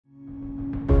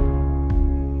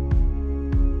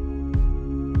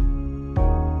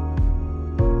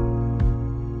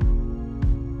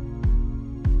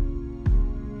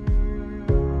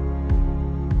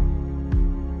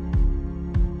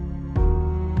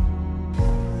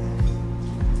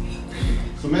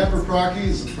Matt Paprocki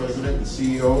is the president and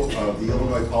CEO of the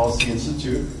Illinois Policy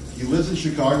Institute. He lives in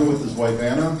Chicago with his wife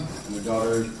Anna and their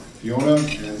daughter Fiona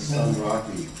and son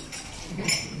Rocky,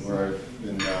 who have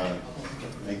been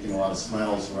making a lot of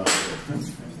smiles around here.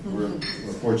 We're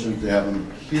fortunate to have him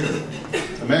here.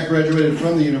 Matt graduated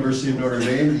from the University of Notre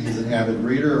Dame. He's an avid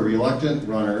reader, a reluctant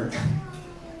runner.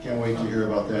 Can't wait to hear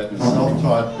about that. And a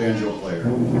self-taught banjo player.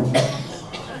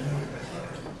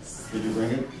 Did you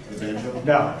bring it, the banjo?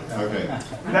 No. Okay.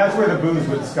 That's where the booze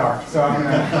would start. So I'm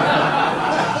gonna.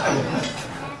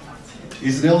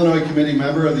 He's an Illinois committee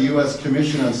member of the U.S.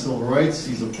 Commission on Civil Rights.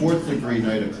 He's a fourth-degree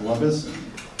Knight of Columbus.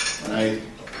 And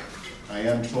I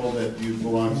am told that you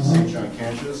belong to St. John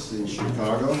Campus in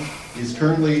Chicago. He's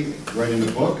currently writing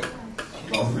a book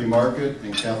about free market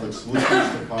and Catholic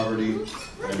solutions to poverty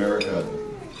in America.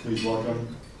 Please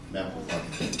welcome Matt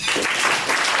Paprocki.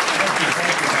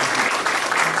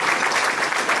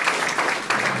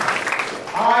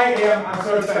 I'm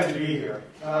so excited to be here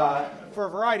for a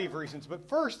variety of reasons. But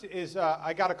first is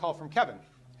I got a call from Kevin,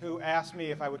 who asked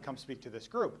me if I would come speak to this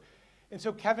group. And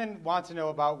so Kevin wants to know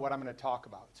about what I'm going to talk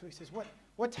about. So he says,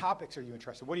 what topics are you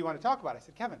interested in? What do you want to talk about? I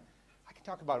said, Kevin, I can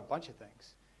talk about a bunch of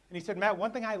things. And he said, Matt,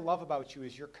 one thing I love about you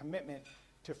is your commitment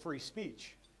to free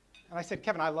speech. And I said,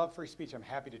 Kevin, I love free speech. I'm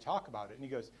happy to talk about it. And he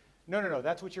goes, no,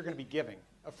 that's what you're going to be giving,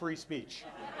 a free speech.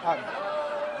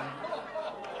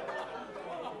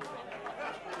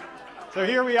 So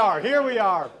here we are.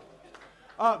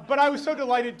 But I was so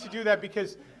delighted to do that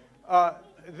because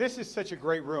this is such a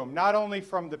great room, not only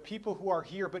from the people who are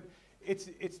here, but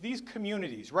it's these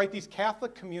communities, right? These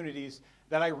Catholic communities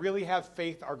that I really have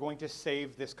faith are going to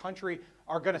save this country,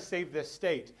 are going to save this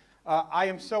state. I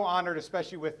am so honored,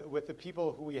 especially with the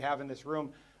people who we have in this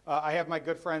room. I have my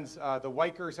good friends, the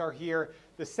Wykers are here,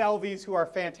 the Selvies, who are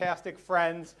fantastic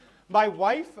friends. My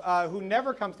wife, who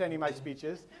never comes to any of my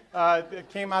speeches,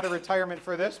 came out of retirement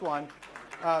for this one.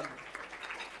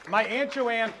 My Aunt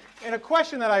Joanne, and a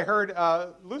question that I heard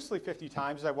loosely 50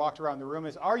 times as I walked around the room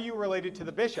is, are you related to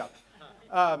the bishop?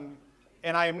 And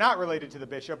I am not related to the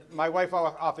bishop. My wife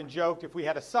often joked if we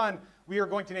had a son, we were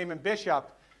going to name him Bishop.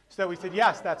 So we said,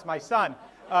 yes, that's my son.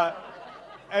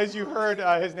 As you heard,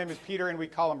 his name is Peter, and we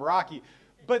call him Rocky.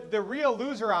 But the real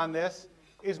loser on this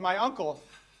is my uncle,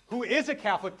 who is a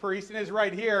Catholic priest and is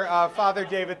right here. Father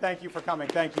David, thank you for coming.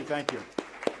 Thank you.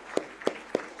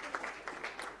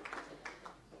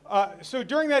 So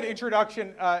during that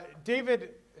introduction,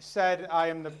 David said I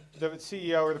am the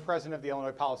CEO or the president of the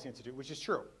Illinois Policy Institute, which is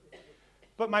true.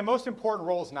 But my most important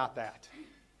role is not that.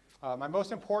 My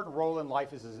most important role in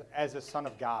life is as a son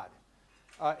of God.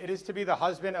 It is to be the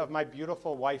husband of my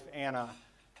beautiful wife, Anna,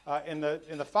 and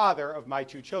the father of my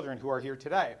two children who are here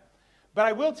today. But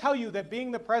I will tell you that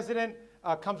being the president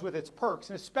comes with its perks,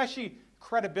 and especially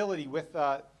credibility with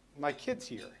my kids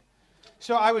here.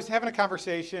 So I was having a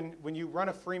conversation. When you run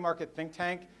a free market think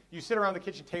tank, you sit around the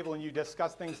kitchen table and you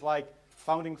discuss things like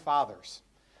founding fathers.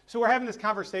 So we're having this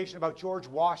conversation about George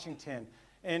Washington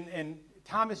and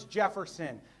Thomas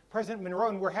Jefferson, President Monroe,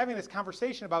 and we're having this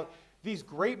conversation about these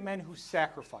great men who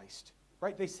sacrificed,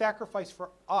 right? They sacrificed for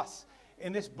us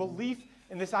in this belief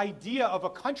in this idea of a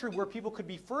country where people could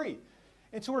be free.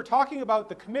 And so we're talking about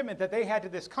the commitment that they had to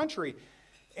this country.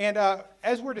 And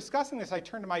as we're discussing this, I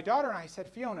turned to my daughter and I said,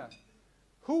 Fiona,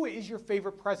 who is your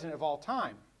favorite president of all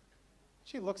time?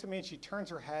 She looks at me and she turns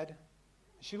her head.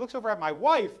 She looks over at my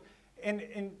wife and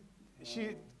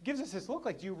she gives us this look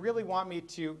like, do you really want me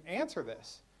to answer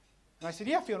this? And I said,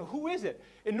 yeah, Fiona, who is it?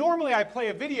 And normally I play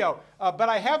a video, but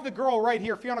I have the girl right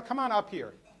here. Fiona, come on up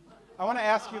here. I want to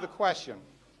ask you the question.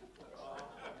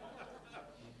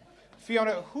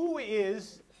 Fiona, who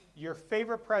is your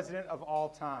favorite president of all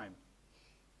time?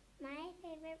 My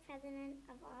favorite president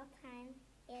of all time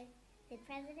is the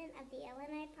president of the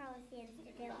Illinois Policy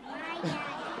Institute, my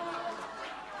dad.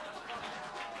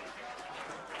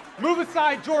 Move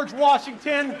aside, George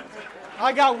Washington.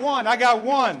 I got one.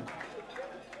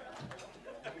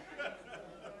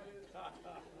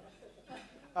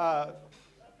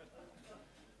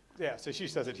 Yeah, so she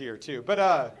says it here too. But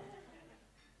I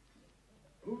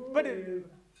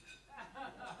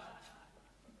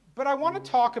want to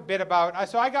talk a bit about,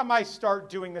 so I got my start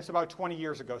doing this about 20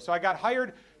 years ago. So I got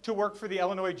hired to work for the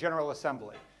Illinois General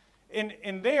Assembly.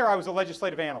 And there I was a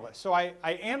legislative analyst. So I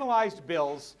analyzed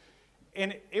bills,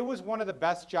 and it was one of the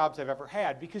best jobs I've ever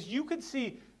had because you could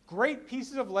see great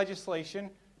pieces of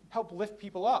legislation help lift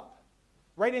people up,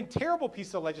 right? And terrible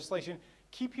pieces of legislation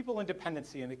keep people in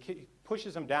dependency and it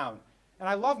pushes them down. And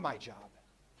I love my job.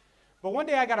 But one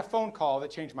day I got a phone call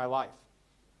that changed my life.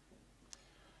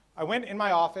 I went in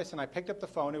my office and I picked up the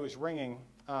phone. It was ringing,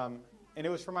 and it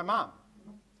was from my mom.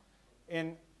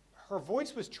 And her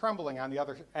voice was trembling on the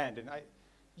other end, and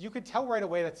you could tell right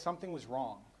away that something was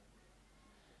wrong.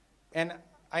 And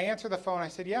I answered the phone. I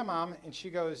said, "Yeah, Mom." And she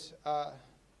goes,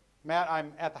 "Matt,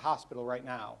 I'm at the hospital right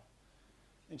now."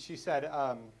 And she said,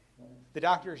 "The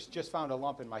doctors just found a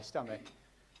lump in my stomach,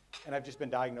 and I've just been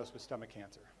diagnosed with stomach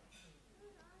cancer."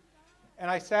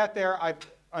 And I sat there. I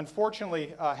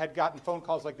unfortunately had gotten phone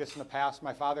calls like this in the past.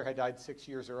 My father had died 6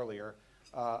 years earlier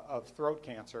of throat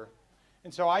cancer.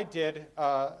 And so I did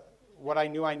what I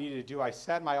knew I needed to do. I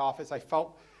sat in my office. I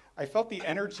felt the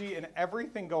energy and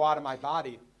everything go out of my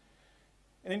body.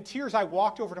 And in tears, I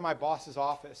walked over to my boss's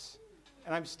office.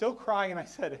 And I'm still crying, and I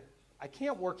said, "I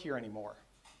can't work here anymore.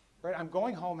 Right? I'm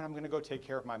going home, and I'm going to go take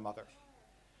care of my mother."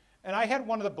 And I had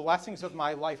one of the blessings of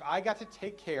my life. I got to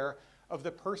take care of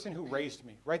the person who raised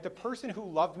me, right? The person who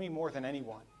loved me more than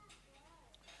anyone.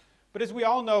 But as we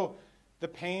all know, the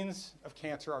pains of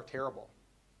cancer are terrible.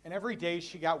 And every day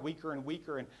she got weaker and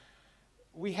weaker. And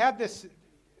we had this,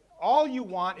 all you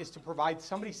want is to provide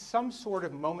somebody some sort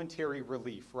of momentary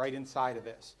relief right inside of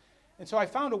this. And so I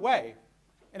found a way.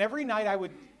 And every night I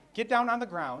would get down on the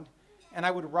ground and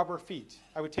I would rub her feet.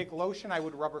 I would take lotion, I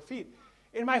would rub her feet.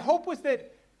 And my hope was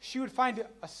that she would find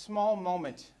a small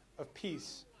moment of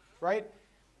peace, right?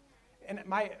 And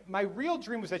my real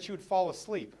dream was that she would fall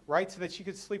asleep, right, so that she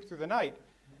could sleep through the night.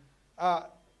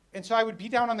 And so I would be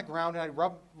down on the ground and I'd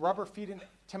rub her feet. And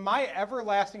to my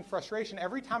everlasting frustration,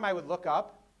 every time I would look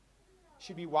up,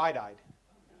 she'd be wide-eyed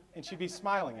and she'd be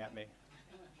smiling at me.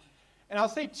 And I'll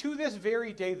say to this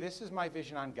very day, this is my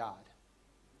vision on God.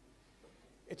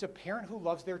 It's a parent who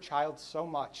loves their child so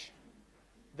much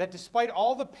that despite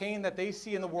all the pain that they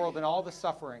see in the world and all the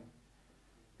suffering,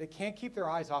 they can't keep their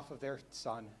eyes off of their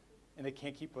son, and they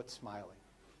can't keep but smiling.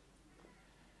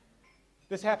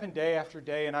 This happened day after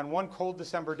day, and on one cold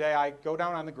December day, I go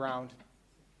down on the ground.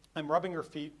 I'm rubbing her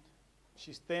feet.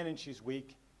 She's thin and she's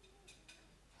weak.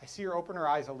 I see her open her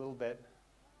eyes a little bit.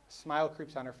 A smile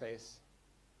creeps on her face.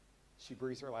 She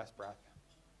breathes her last breath,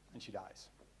 and she dies.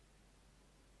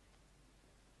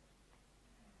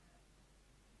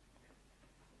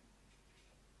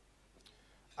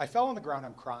 I fell on the ground,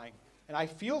 I'm crying, and I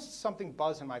feel something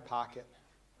buzz in my pocket.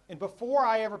 And before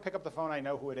I ever pick up the phone, I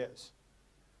know who it is,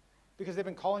 because they've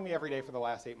been calling me every day for the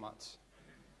last 8 months.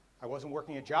 I wasn't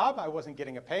working a job, I wasn't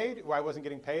getting paid,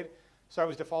 so I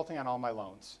was defaulting on all my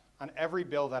loans, on every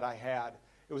bill that I had.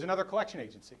 It was another collection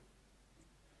agency.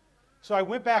 So I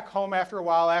went back home after a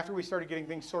while. After we started getting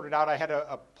things sorted out, I had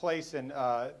a place in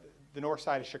the north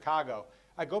side of Chicago.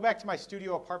 I go back to my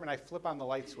studio apartment, I flip on the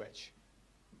light switch.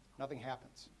 Nothing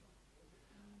happens.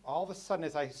 All of a sudden,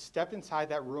 as I step inside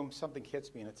that room, something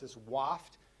hits me, and it's this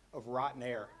waft of rotten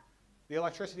air. The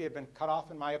electricity had been cut off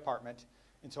in my apartment,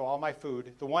 and so all my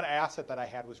food, the one asset that I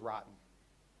had, was rotten.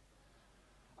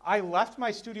 I left my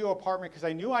studio apartment because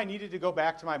I knew I needed to go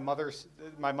back to my mother's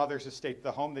estate,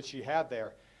 the home that she had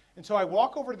there. And so I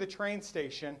walk over to the train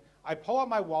station, I pull out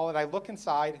my wallet, I look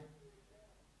inside,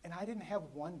 and I didn't have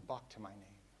 $1 to my name.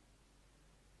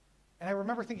 And I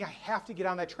remember thinking, I have to get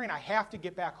on that train. I have to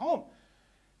get back home.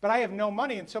 But I have no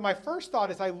money. And so my first thought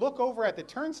is I look over at the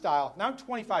turnstile. Now I'm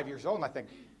 25 years old, and I think,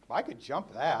 well, I could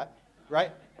jump that,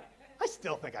 right? I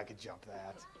still think I could jump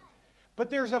that. But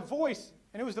there's a voice,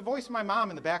 and it was the voice of my mom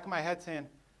in the back of my head saying,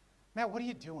 "Matt, what are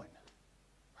you doing?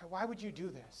 Why would you do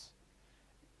this?"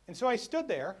 And so I stood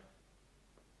there.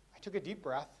 I took a deep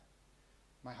breath.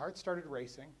 My heart started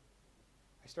racing.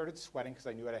 I started sweating because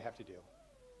I knew what I'd have to do.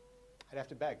 I'd have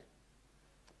to beg.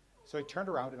 So I turned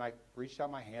around and I reached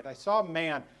out my hand. I saw a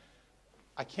man.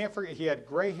 I can't forget, he had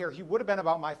gray hair. He would have been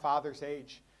about my father's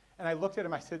age. And I looked at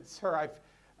him. I said, "Sir,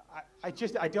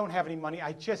 I don't have any money.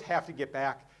 I just have to get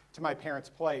back to my parents'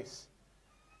 place."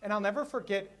 And I'll never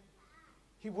forget,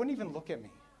 he wouldn't even look at me.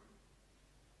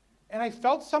 And I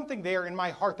felt something there in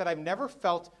my heart that I've never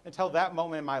felt until that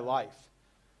moment in my life.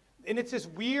 And it's this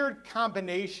weird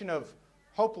combination of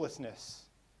hopelessness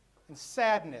and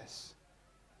sadness.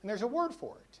 And there's a word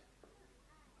for it.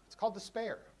 It's called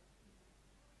despair.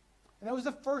 And that was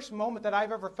the first moment that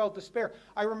I've ever felt despair.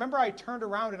 I remember I turned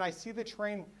around and I see the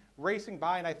train racing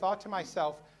by, and I thought to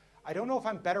myself, I don't know if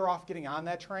I'm better off getting on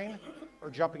that train or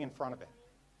jumping in front of it.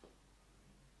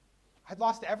 I'd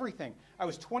lost everything. I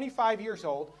was 25 years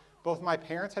old. Both my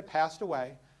parents had passed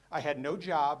away. I had no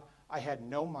job. I had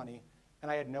no money. And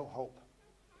I had no hope.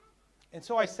 And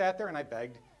so I sat there and I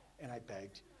begged, and I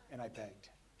begged, and I begged.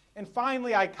 And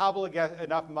finally, I cobbled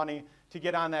enough money to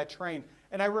get on that train.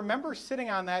 And I remember sitting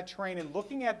on that train and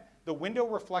looking at the window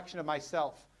reflection of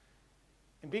myself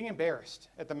and being embarrassed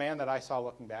at the man that I saw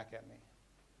looking back at me.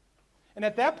 And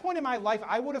at that point in my life,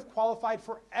 I would have qualified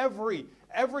for every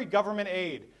government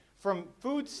aid, From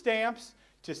food stamps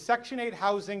to Section 8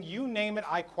 housing, you name it,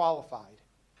 I qualified.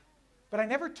 But I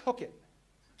never took it.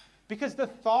 Because the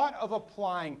thought of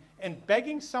applying and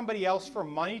begging somebody else for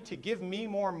money to give me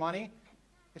more money,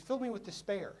 it filled me with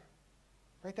despair.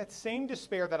 Right? That same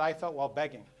despair that I felt while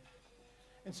begging.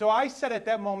 And so I said at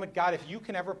that moment, God, if you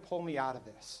can ever pull me out of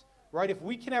this, right? If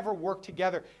we can ever work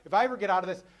together, if I ever get out of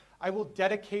this, I will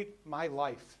dedicate my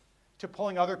life to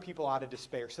pulling other people out of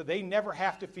despair so they never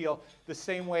have to feel the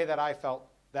same way that I felt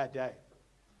that day.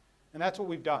 And that's what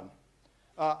we've done.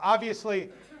 Obviously,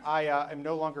 I am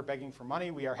no longer begging for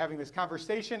money. We are having this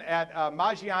conversation at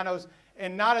Maggiano's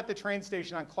and not at the train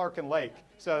station on Clark and Lake.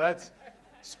 So that's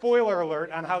spoiler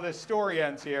alert on how this story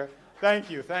ends here. Thank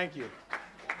you, thank you.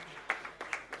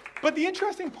 But the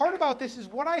interesting part about this is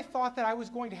what I thought that I was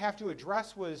going to have to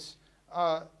address was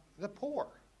the poor,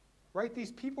 right?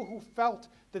 These people who felt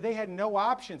that they had no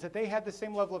options, that they had the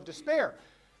same level of despair.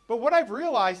 But what I've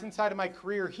realized inside of my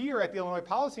career here at the Illinois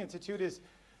Policy Institute is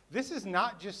this is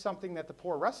not just something that the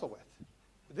poor wrestle with.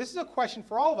 This is a question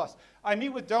for all of us. I meet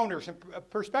with donors and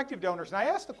prospective donors, and I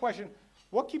ask the question,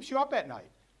 what keeps you up at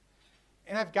night?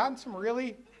 And I've gotten some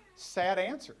really sad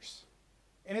answers.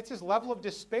 And it's this level of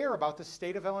despair about the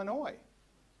state of Illinois.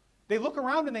 They look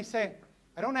around and they say,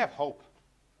 I don't have hope.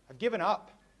 I've given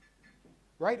up.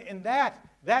 Right? And that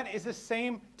is the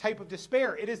same type of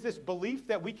despair. It is this belief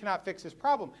that we cannot fix this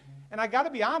problem. And I got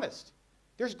to be honest,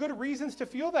 there's good reasons to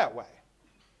feel that way.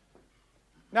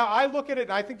 Now, I look at it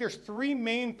and I think there's three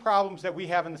main problems that we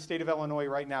have in the state of Illinois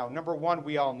right now. Number one,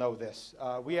 we all know this.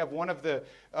 We have one of the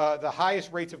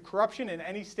highest rates of corruption in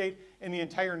any state in the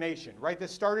entire nation, right?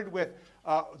 This started with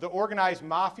the organized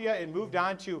mafia and moved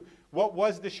on to what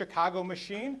was the Chicago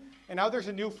machine, and now there's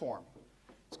a new form.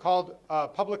 It's called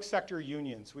public sector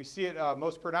unions. We see it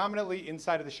most predominantly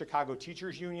inside of the Chicago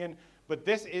Teachers Union, but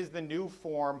this is the new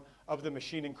form of the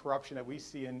machine and corruption that we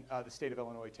see in the state of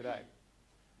Illinois today.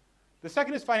 The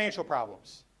second is financial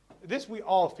problems. This we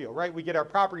all feel, right? We get our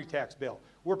property tax bill.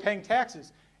 We're paying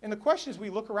taxes. And the question is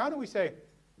we look around and we say,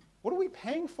 what are we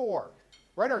paying for?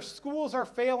 Right? Our schools are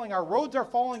failing. Our roads are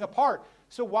falling apart.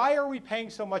 So why are we paying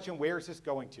so much and where is this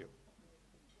going to?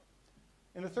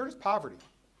 And the third is poverty.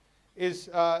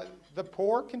 The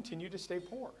poor continue to stay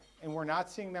poor. And we're not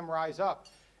seeing them rise up.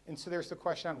 And so there's the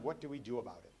question on what do we do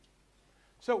about it?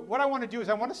 So what I want to do is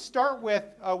I want to start with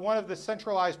one of the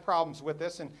centralized problems with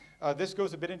this, and this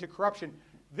goes a bit into corruption.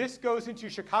 This goes into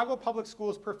Chicago Public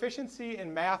Schools' proficiency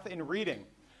in math and reading.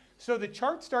 So the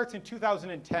chart starts in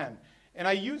 2010, and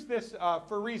I use this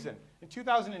for a reason. In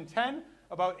 2010,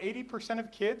 about 80%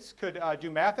 of kids could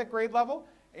do math at grade level,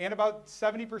 and about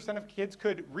 70% of kids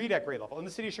could read at grade level in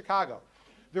the city of Chicago.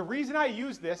 The reason I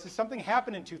use this is something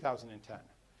happened in 2010.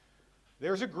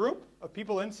 There's a group of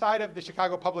people inside of the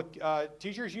Chicago Public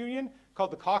Teachers Union called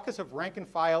the Caucus of Rank and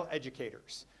File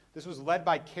Educators. This was led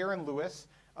by Karen Lewis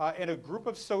and a group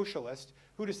of socialists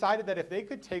who decided that if they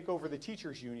could take over the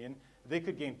teachers union, they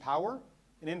could gain power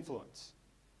and influence.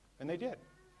 And they did.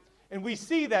 And we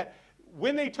see that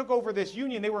when they took over this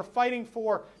union, they were fighting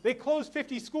for, they closed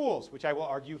 50 schools, which I will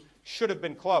argue should have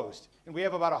been closed. And we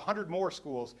have about 100 more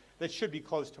schools that should be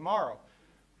closed tomorrow.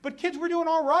 But kids were doing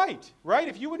all right, right?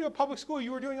 If you went to a public school,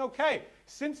 you were doing okay.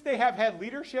 Since they have had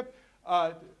leadership,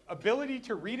 ability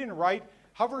to read and write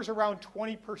hovers around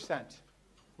 20%,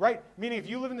 right? Meaning if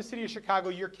you live in the city of Chicago,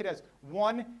 your kid has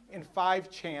 1 in 5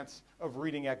 chance of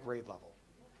reading at grade level.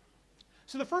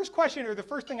 So the first question, or the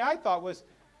first thing I thought was,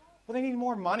 well, they need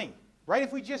more money, right?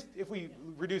 If we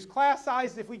reduce class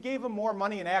size, if we gave them more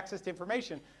money and access to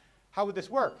information, how would this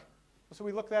work? So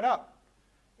we looked that up.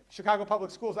 Chicago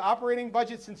Public Schools operating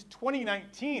budget since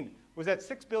 2019 was at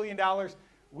 $6 billion.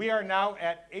 We are now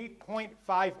at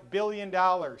 $8.5 billion.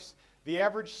 The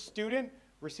average student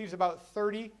receives about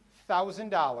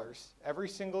 $30,000 every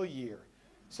single year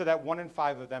so that 1 in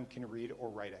 5 of them can read or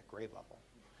write at grade level.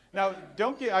 Now,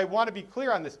 I want to be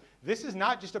clear on this. This is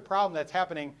not just a problem that's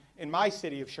happening in my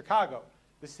city of Chicago.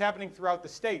 This is happening throughout the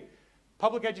state.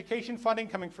 Public education funding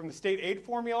coming from the state aid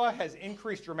formula has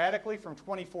increased dramatically from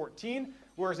 2014,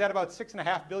 whereas at about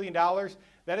 $6.5 billion,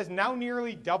 that has now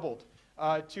nearly doubled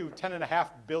to $10.5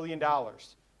 billion.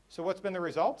 So what's been the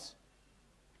results?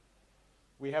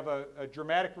 We have a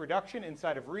dramatic reduction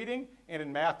inside of reading and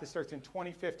in math. This starts in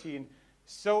 2015.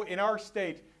 So in our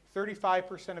state,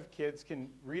 35% of kids can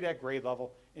read at grade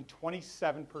level and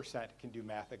 27% can do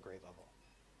math at grade level.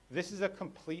 This is a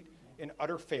complete and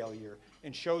utter failure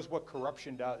and shows what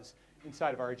corruption does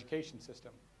inside of our education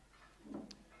system.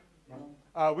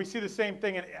 We see the same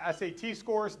thing in SAT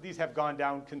scores. These have gone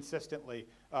down consistently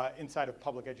inside of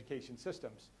public education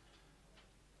systems.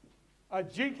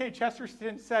 G.K.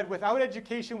 Chesterton said, "Without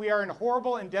education, we are in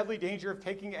horrible and deadly danger of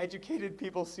taking educated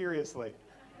people seriously."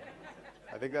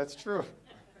 I think that's true.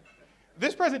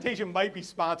 This presentation might be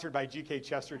sponsored by G.K.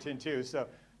 Chesterton too. So,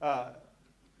 but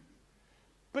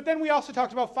then we also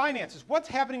talked about finances. What's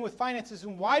happening with finances,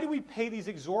 and why do we pay these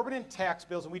exorbitant tax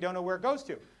bills and we don't know where it goes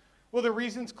to? Well, the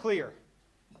reason's clear.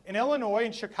 In Illinois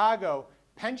and Chicago,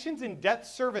 pensions and debt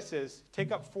services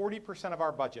take up 40% of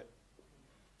our budget.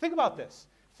 Think about this.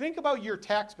 Think about your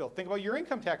tax bill. Think about your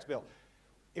income tax bill.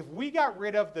 If we got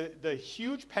rid of the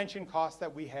huge pension costs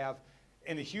that we have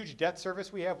and the huge debt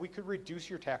service we have, we could reduce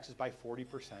your taxes by 40%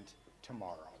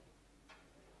 tomorrow.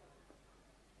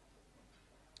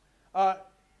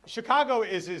 Chicago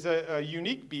is a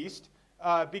unique beast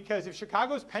because if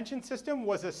Chicago's pension system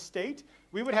was a state,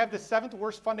 we would have the 7th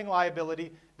worst funding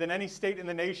liability than any state in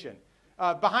the nation,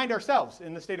 behind ourselves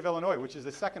in the state of Illinois, which is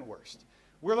the 2nd worst.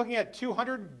 We're looking at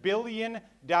 $200 billion in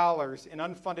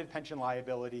unfunded pension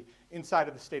liability inside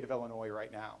of the state of Illinois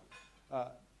right now.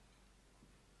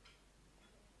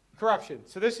 Corruption.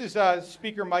 So this is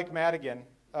Speaker Mike Madigan.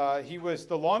 He was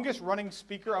the longest running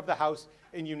Speaker of the House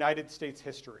in United States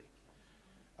history.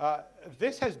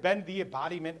 This has been the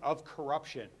embodiment of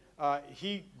corruption.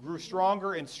 He grew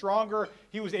stronger and stronger.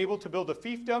 He was able to build a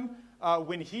fiefdom.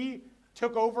 When he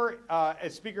took over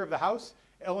as Speaker of the House,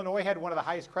 Illinois had one of the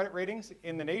highest credit ratings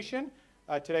in the nation.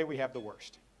 Today we have the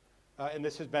worst. And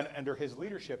this has been under his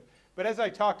leadership. But as I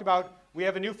talked about, we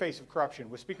have a new face of corruption.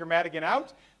 With Speaker Madigan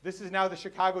out, this is now the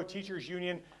Chicago Teachers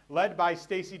Union led by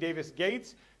Stacey Davis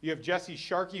Gates. You have Jesse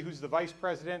Sharkey, who's the vice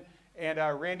president, and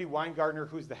Randy Weingartner,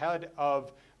 who's the head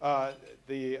of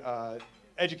the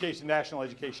National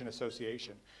Education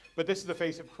Association. But this is the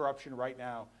face of corruption right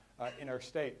now in our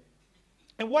state.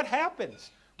 And what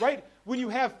happens, right, when you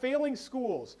have failing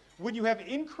schools, when you have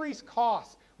increased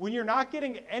costs, when you're not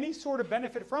getting any sort of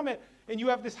benefit from it, and you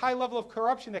have this high level of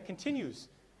corruption that continues?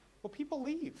 Well, people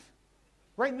leave,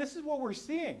 right? And this is what we're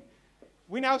seeing.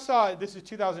 We now saw, this is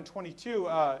 2022,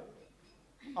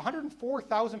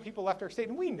 104,000 people left our state,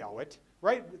 and we know it,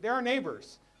 right? They're our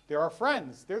neighbors. They're our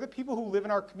friends. They're the people who live in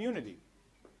our community.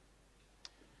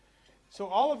 So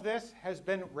all of this has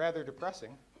been rather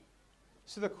depressing.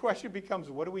 So the question becomes,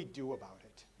 what do we do about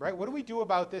it, right? What do we do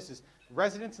about this as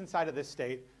residents inside of this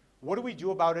state? What do we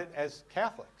do about it as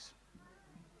Catholics?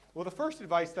 Well, the first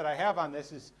advice that I have on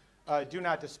this is do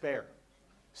not despair.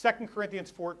 2 Corinthians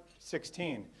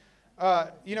 4:16.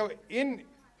 You know, in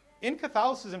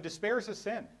Catholicism, despair is a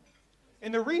sin.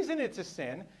 And the reason it's a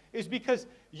sin is because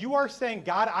you are saying,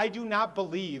 God, I do not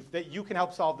believe that you can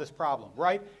help solve this problem,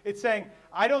 right? It's saying,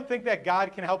 I don't think that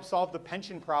God can help solve the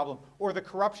pension problem or the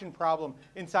corruption problem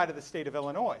inside of the state of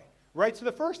Illinois, right? So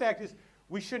the first act is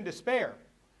we shouldn't despair.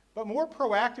 But more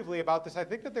proactively about this, I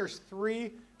think that there's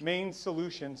 3 main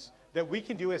solutions that we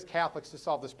can do as Catholics to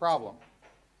solve this problem.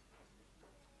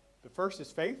 The first is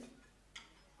faith.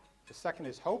 The second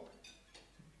is hope.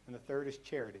 And the third is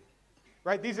charity.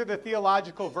 Right? These are the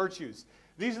theological virtues.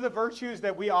 These are the virtues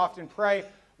that we often pray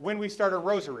when we start a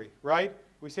rosary, right?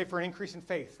 We say for an increase in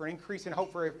faith, for an increase in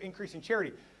hope, for an increase in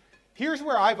charity. Here's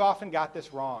where I've often got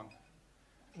this wrong.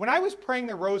 When I was praying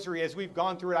the rosary, as we've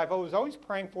gone through it, I was always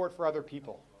praying for it for other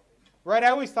people, right? I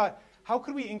always thought, how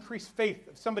could we increase faith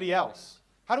of somebody else?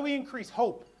 How do we increase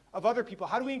hope of other people?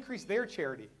 How do we increase their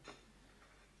charity?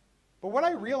 But what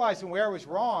I realized and where I was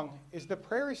wrong is the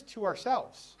prayer is to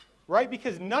ourselves, right?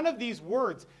 Because none of these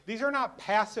words, these are not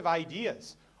passive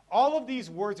ideas. All of these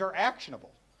words are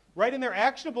actionable, right? And they're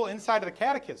actionable inside of the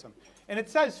catechism. And it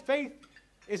says faith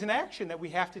is an action that we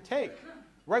have to take,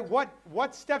 right?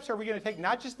 What steps are we going to take?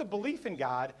 Not just the belief in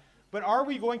God, but are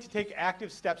we going to take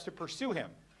active steps to pursue him?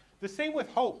 The same with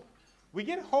hope. We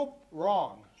get hope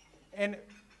wrong. And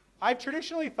I've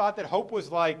traditionally thought that hope was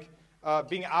like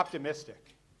being optimistic.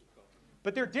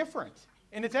 But they're different.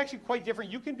 And it's actually quite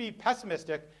different. You can be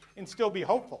pessimistic and still be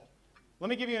hopeful.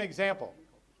 Let me give you an example.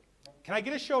 Can I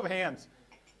get a show of hands?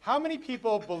 How many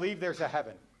people believe there's a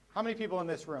heaven? How many people in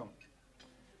this room?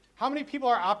 How many people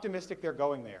are optimistic they're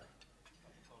going there?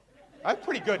 That's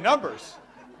pretty good numbers.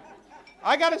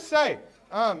 I got to say,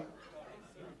 I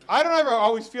don't ever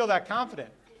always feel that confident.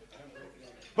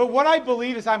 But what I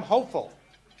believe is I'm hopeful.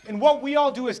 And what we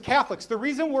all do as Catholics, the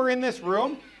reason we're in this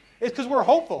room is because we're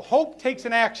hopeful. Hope takes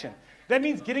an action. That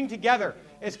means getting together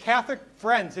as Catholic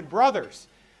friends and brothers.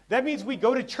 That means we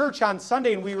go to church on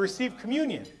Sunday and we receive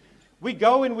communion. We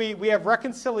go and we have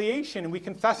reconciliation and we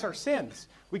confess our sins.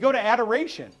 We go to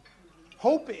adoration.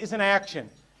 Hope is an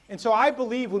action. And so I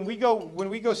believe when we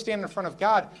go stand in front of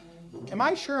God, am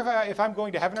I sure if I'm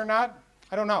going to heaven or not?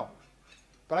 I don't know.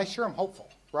 But I sure am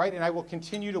hopeful, right? And I will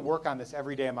continue to work on this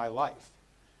every day of my life.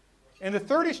 And the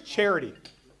third is charity.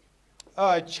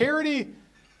 Charity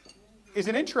is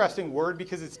an interesting word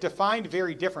because it's defined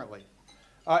very differently.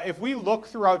 If we look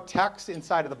throughout texts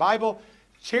inside of the Bible,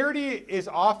 charity is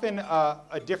often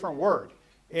a different word.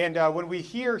 And when we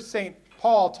hear St.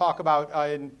 Paul talk about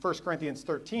in 1 Corinthians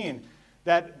 13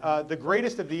 that the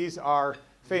greatest of these are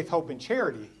faith, hope, and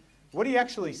charity, what he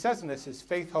actually says in this is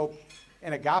faith, hope,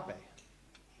 and agape.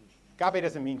 Agape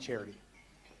doesn't mean charity.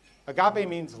 Agape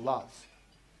means love.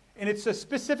 And it's a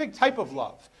specific type of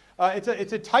love. It's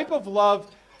a type of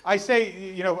love. I say,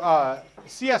 you know,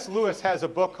 C.S. Lewis has a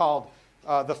book called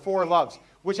The Four Loves,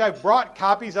 which I've brought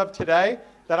copies of today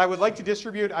that I would like to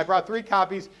distribute. I brought 3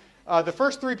 copies. The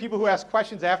first 3 people who ask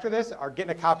questions after this are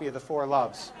getting a copy of The Four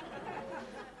Loves.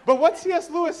 But what C.S.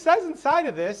 Lewis says inside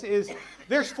of this is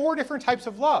there's 4 different types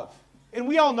of love. And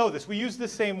we all know this. We use the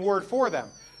same word for them,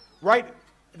 right?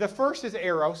 The first is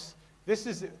eros. This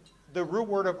is the root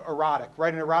word of erotic,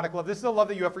 right? An erotic love. This is the love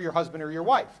that you have for your husband or your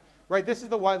wife, right? This is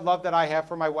the love that I have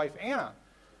for my wife, Anna.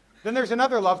 Then there's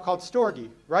another love called storge,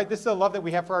 right? This is a love that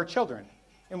we have for our children.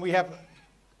 And we have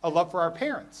a love for our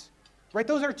parents, right?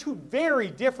 Those are 2 very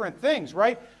different things,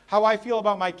 right? How I feel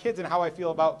about my kids and how I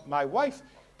feel about my wife,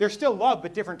 they're still love,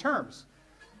 but different terms.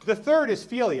 The third is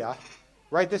philia,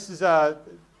 right? This is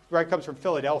right, comes from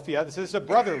Philadelphia. This is a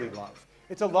brotherly love.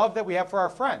 It's a love that we have for our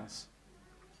friends.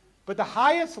 But the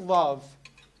highest love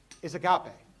is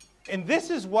agape. And this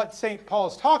is what St. Paul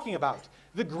is talking about.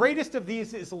 The greatest of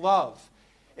these is love.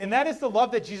 And that is the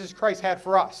love that Jesus Christ had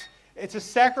for us. It's a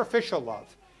sacrificial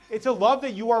love. It's a love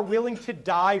that you are willing to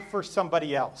die for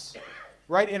somebody else.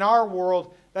 Right? In our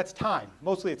world, that's time.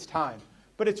 Mostly it's time.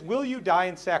 But it's will you die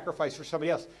and sacrifice for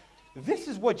somebody else. This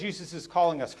is what Jesus is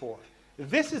calling us for.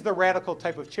 This is the radical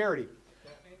type of charity.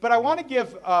 But I want to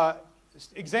give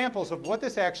examples of what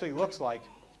this actually looks like.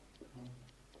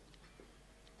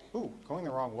 Ooh, going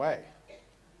the wrong way.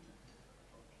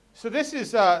 So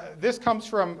this comes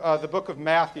from the book of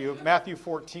Matthew, Matthew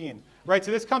 14. Right?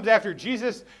 So this comes after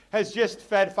Jesus has just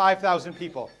fed 5,000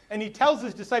 people. And he tells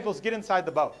his disciples, get inside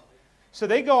the boat. So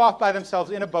they go off by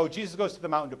themselves in a boat. Jesus goes to the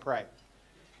mountain to pray.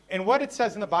 And what it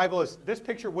says in the Bible is, this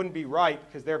picture wouldn't be right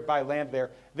because they're by land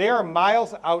there. They are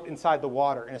miles out inside the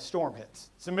water and a storm hits.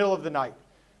 It's the middle of the night.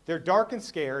 They're dark and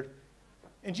scared.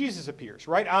 And Jesus appears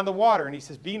right on the water. And he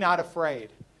says, be not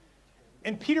afraid.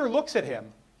 And Peter looks at him.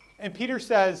 And Peter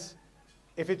says,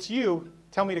 if it's you,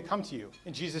 tell me to come to you.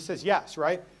 And Jesus says, yes,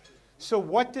 right? So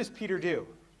what does Peter do?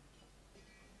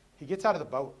 He gets out of the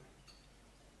boat.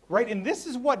 Right? And this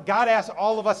is what God asks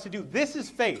all of us to do. This is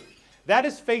faith. That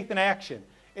is faith in action.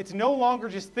 It's no longer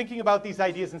just thinking about these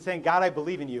ideas and saying, God, I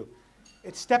believe in you.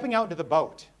 It's stepping out into the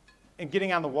boat and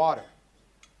getting on the water.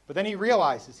 But then he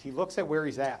realizes, he looks at where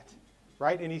he's at,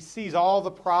 right? And he sees all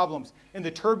the problems in the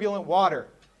turbulent water,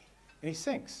 and he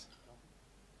sinks,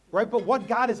 right? But what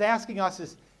God is asking us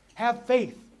is, have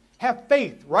faith. Have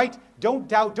faith, right? Don't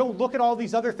doubt. Don't look at all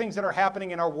these other things that are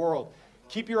happening in our world.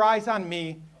 Keep your eyes on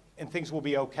me, and things will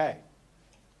be okay.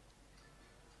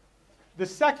 The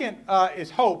second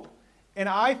is hope. And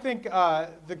I think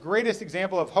the greatest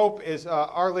example of hope is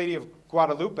Our Lady of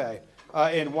Guadalupe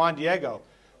in Juan Diego.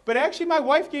 But actually, my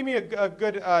wife gave me a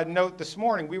good note this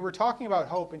morning. We were talking about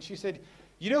hope, and she said,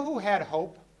 you know who had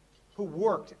hope? Who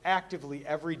worked actively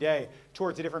every day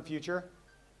towards a different future?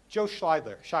 Joe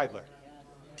Scheidler.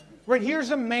 Right, here's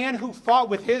a man who fought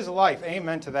with his life,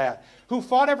 amen to that, who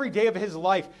fought every day of his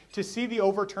life to see the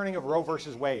overturning of Roe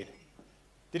versus Wade.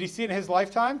 Did he see it in his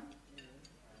lifetime?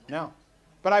 No.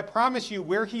 But I promise you,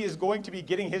 where he is going to be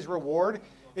getting his reward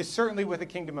is certainly with the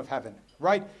kingdom of heaven,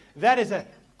 right? That is a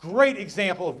great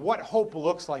example of what hope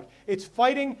looks like. It's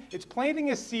fighting, it's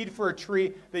planting a seed for a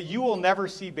tree that you will never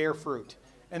see bear fruit.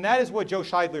 And that is what Joe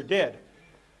Scheidler did.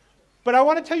 But I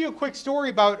want to tell you a quick story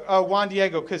about Juan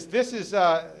Diego, because this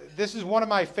is one of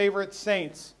my favorite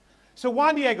saints. So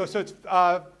Juan Diego, so it's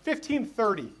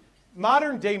 1530,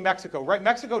 modern day Mexico, right?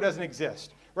 Mexico doesn't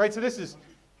exist, right? So this is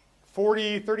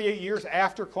 38 years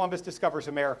after Columbus discovers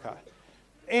America.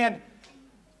 And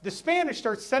the Spanish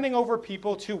start sending over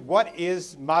people to what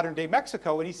is modern day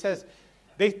Mexico. And he says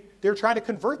they're trying to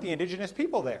convert the indigenous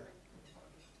people there.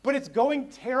 But it's going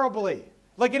terribly.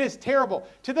 Like, it is terrible,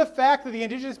 to the fact that the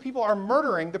indigenous people are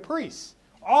murdering the priests.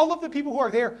 All of the people who are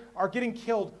there are getting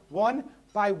killed one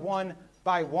by one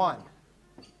by one.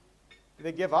 Do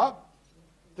they give up?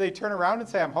 Do they turn around and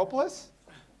say, I'm hopeless?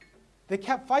 They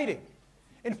kept fighting.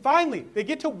 And finally, they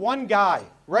get to one guy,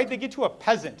 right? They get to a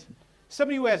peasant,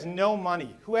 somebody who has no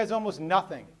money, who has almost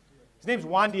nothing. His name's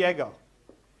Juan Diego.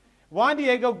 Juan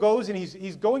Diego goes and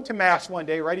he's going to Mass one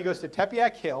day, right? He goes to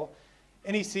Tepeyac Hill,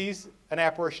 and he sees an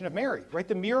apparition of Mary, right?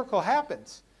 The miracle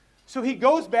happens. So he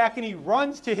goes back and he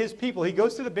runs to his people. He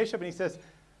goes to the bishop and he says,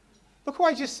 look who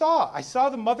I just saw. I saw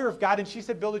the mother of God and she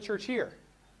said build a church here.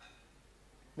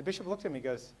 The bishop looked at me and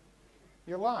goes,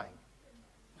 you're lying.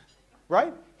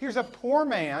 Right? Here's a poor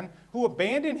man who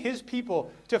abandoned his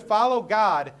people to follow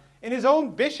God, and his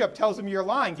own bishop tells him, you're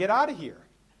lying, get out of here.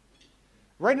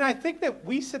 Right? And I think that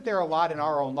we sit there a lot in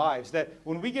our own lives, that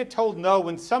when we get told no,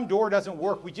 when some door doesn't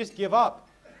work, we just give up.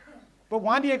 But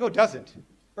Juan Diego doesn't.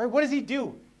 Right? What does he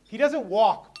do? He doesn't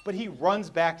walk, but he runs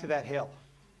back to that hill.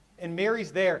 And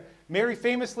Mary's there. Mary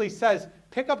famously says,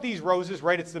 pick up these roses,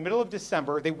 right? It's the middle of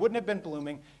December. They wouldn't have been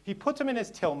blooming. He puts them in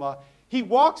his tilma. He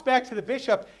walks back to the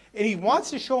bishop, and he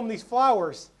wants to show him these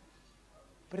flowers.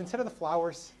 But instead of the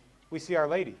flowers, we see Our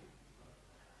Lady.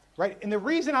 Right? And the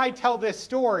reason I tell this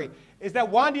story is that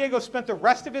Juan Diego spent the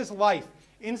rest of his life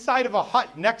inside of a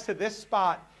hut next to this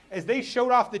spot as they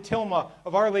showed off the tilma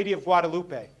of Our Lady of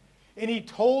Guadalupe. And he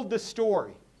told the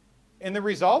story. And the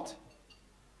result?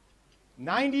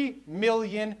 90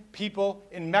 million people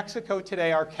in Mexico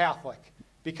today are Catholic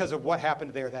because of what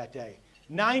happened there that day.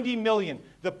 90 million,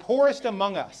 the poorest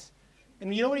among us.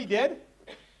 And you know what he did?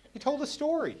 He told a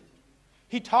story.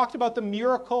 He talked about the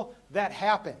miracle that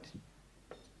happened.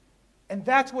 And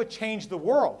that's what changed the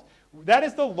world. That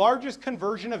is the largest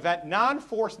conversion event,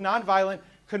 non-forced, non-violent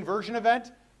conversion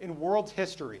event in world's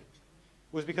history.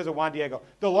 Was because of Juan Diego.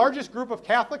 The largest group of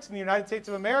Catholics in the United States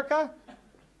of America,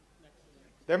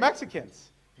 they're Mexicans.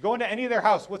 Go into any of their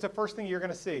house, what's the first thing you're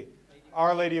going to see?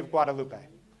 Our Lady of Guadalupe.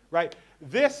 Right?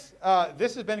 This has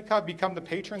become the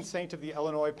patron saint of the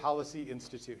Illinois Policy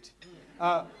Institute.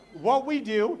 What we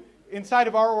do inside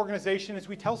of our organization is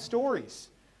we tell stories.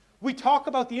 We talk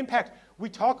about the impact. We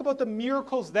talk about the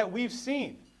miracles that we've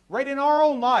seen, right, in our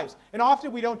own lives. And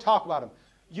often we don't talk about them.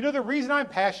 You know the reason I'm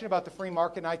passionate about the free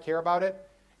market and I care about it?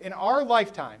 In our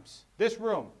lifetimes, this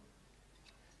room,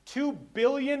 2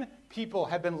 billion people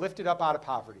have been lifted up out of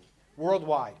poverty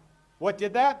worldwide. What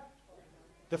did that?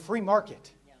 The free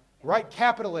market, right?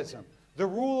 Capitalism, the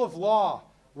rule of law,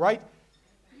 right?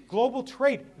 Global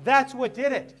trade. That's what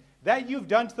did it. That you've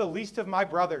done to the least of my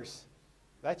brothers.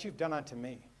 That you've done unto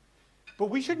me. But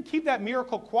we shouldn't keep that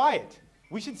miracle quiet.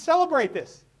 We should celebrate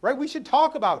this, right? We should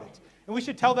talk about it. And we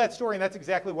should tell that story, and that's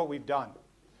exactly what we've done.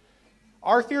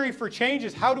 Our theory for change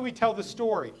is how do we tell the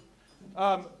story?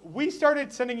 We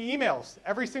started sending emails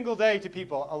every single day to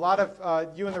people. A lot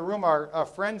of you in the room are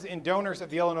friends and donors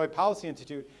of the Illinois Policy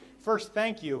Institute. First,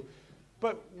 thank you.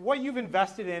 But what you've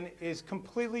invested in is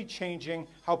completely changing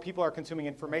how people are consuming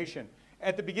information.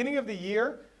 At the beginning of the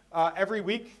year, every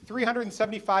week,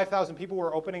 375,000 people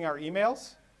were opening our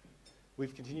emails.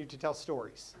 We've continued to tell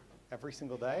stories every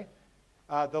single day.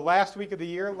 The last week of the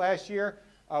year, last year,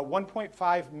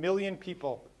 1.5 million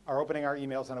people are opening our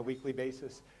emails on a weekly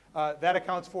basis. That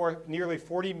accounts for nearly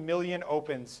 40 million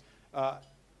opens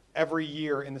every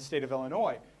year in the state of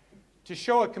Illinois. To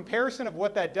show a comparison of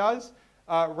what that does,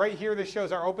 right here this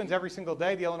shows our opens every single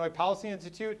day, the Illinois Policy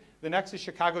Institute. The next is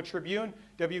Chicago Tribune,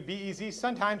 WBEZ,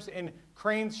 sometimes in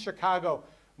Cranes, Chicago.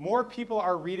 More people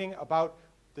are reading about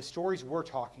the stories we're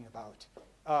talking about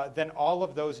than all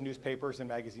of those newspapers and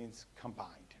magazines combined.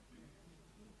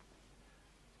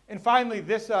 And finally,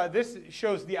 this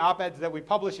shows the op-eds that we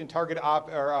publish in target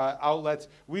outlets.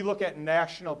 We look at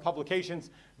national publications.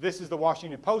 This is the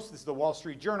Washington Post. This is the Wall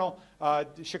Street Journal, the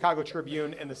Chicago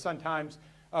Tribune, and the Sun-Times.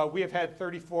 We have had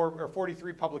 34 or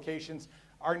 43 publications.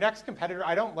 Our next competitor,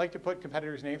 I don't like to put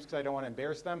competitors' names because I don't want to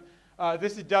embarrass them.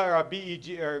 This is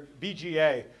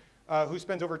BGA, who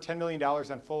spends over $10 million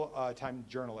on full-time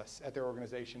journalists at their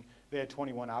organization. They had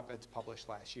 21 op-eds published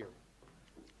last year.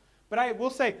 But I will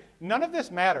say, none of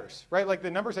this matters, right? Like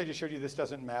the numbers I just showed you, this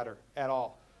doesn't matter at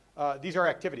all. These are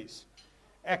activities.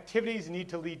 Activities need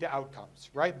to lead to outcomes,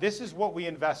 right? This is what we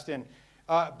invest in.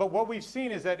 But what we've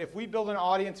seen is that if we build an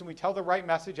audience and we tell the right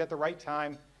message at the right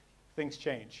time, things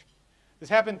change. This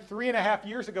happened 3.5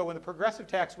 years ago when the progressive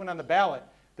tax went on the ballot.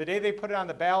 The day they put it on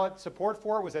the ballot, support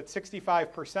for it was at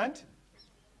 65%.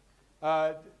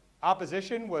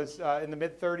 Opposition was in the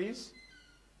mid-30s.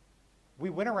 We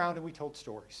went around and we told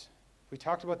stories. We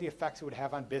talked about the effects it would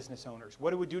have on business owners,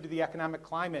 what it would do to the economic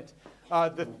climate.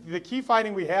 The key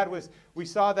finding we had was we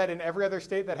saw that in every other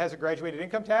state that has a graduated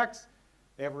income tax,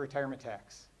 they have a retirement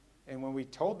tax. And when we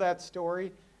told that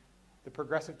story, the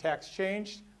progressive tax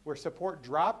changed, where support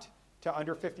dropped to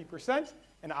under 50%,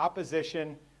 and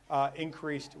opposition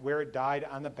increased where it died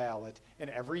on the ballot. And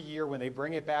every year when they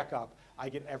bring it back up, I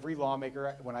get every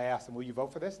lawmaker, when I ask them, will you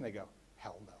vote for this? And they go,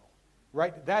 hell no.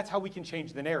 Right? That's how we can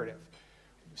change the narrative.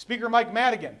 Speaker Mike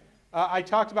Madigan, I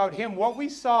talked about him. What we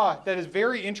saw that is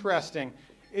very interesting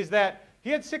is that He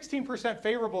had 16%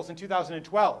 favorables in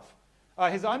 2012.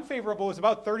 His unfavorable was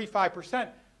about 35%,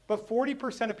 but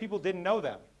 40% of people didn't know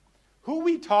them. Who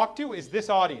we talk to is this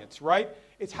audience, right?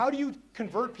 It's how do you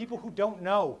convert people who don't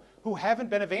know, who haven't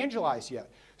been evangelized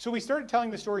yet. So we started telling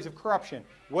the stories of corruption,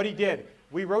 what he did.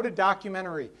 We wrote a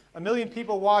documentary. 1 million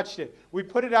people watched it. We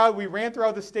put it out. We ran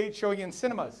throughout the state showing it in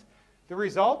cinemas. The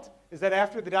result is that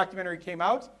after the documentary came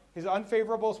out, his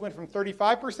unfavorables went from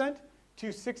 35% to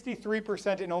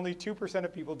 63%, and only 2%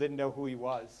 of people didn't know who he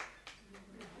was.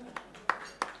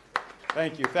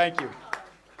 Thank you, thank you.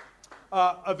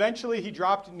 Eventually, he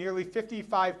dropped nearly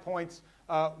 55 points,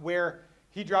 where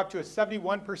he dropped to a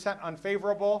 71%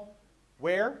 unfavorable,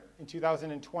 where in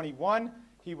 2021,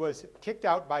 he was kicked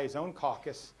out by his own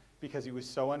caucus because he was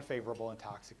so unfavorable and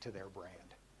toxic to their brand.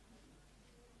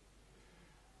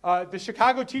 The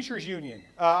Chicago Teachers Union.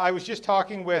 I was just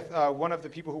talking with one of the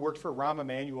people who worked for Rahm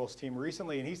Emanuel's team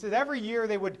recently, and he said every year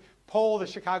they would poll the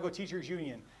Chicago Teachers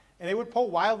Union, and they would poll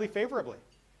wildly favorably.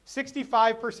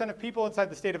 65% of people inside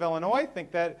the state of Illinois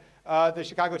think that the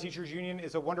Chicago Teachers Union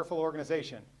is a wonderful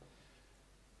organization.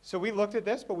 So we looked at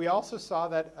this, but we also saw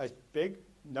that a big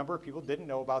number of people didn't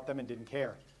know about them and didn't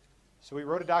care. So we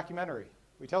wrote a documentary.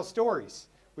 We tell stories.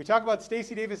 We talk about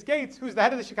Stacey Davis Gates, who's the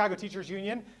head of the Chicago Teachers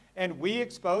Union, and we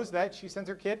expose that she sends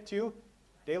her kid to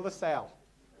De La Salle,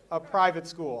 a private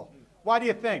school. Why do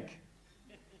you think?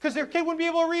 Because their kid wouldn't be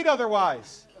able to read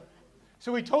otherwise.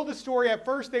 So we told the story. At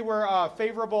first they were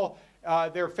favorable.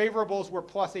 Their favorables were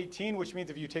plus 18, which means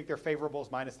if you take their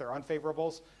favorables minus their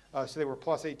unfavorables, so they were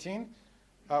plus 18.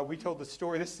 We told the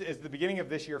story. This is the beginning of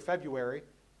this year, February.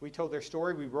 We told their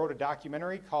story. We wrote a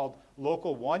documentary called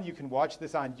Local 1. You can watch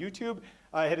this on YouTube.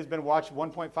 It has been watched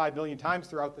 1.5 million times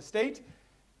throughout the state.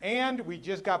 And we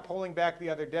just got polling back the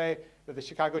other day that the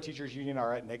Chicago Teachers Union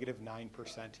are at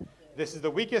 -9%. This is the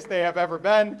weakest they have ever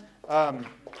been.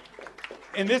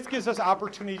 And this gives us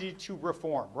opportunity to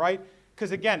reform, right?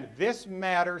 Because again, this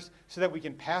matters so that we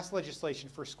can pass legislation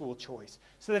for school choice,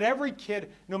 so that every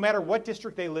kid, no matter what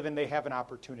district they live in, they have an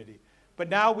opportunity. But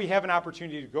now we have an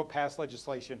opportunity to go pass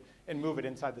legislation and move it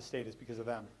inside the state is because of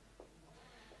them.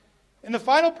 And the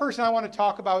final person I want to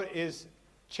talk about is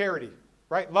charity,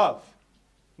 right? Love.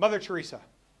 Mother Teresa,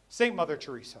 St. Mother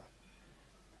Teresa.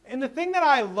 And the thing that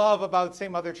I love about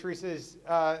St. Mother Teresa is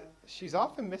she's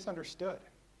often misunderstood.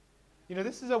 You know,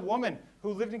 this is a woman who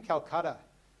lived in Calcutta,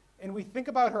 and we think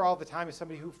about her all the time as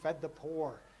somebody who fed the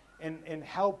poor and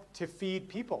helped to feed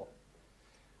people.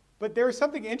 But there is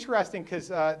something interesting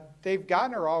because they've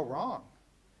gotten her all wrong.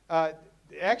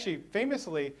 Actually,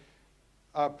 famously,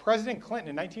 President Clinton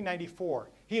in 1994,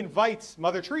 he invites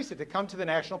Mother Teresa to come to the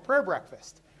National Prayer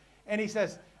Breakfast. And he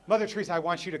says, Mother Teresa, I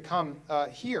want you to come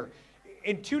here.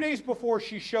 And 2 days before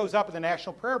she shows up at the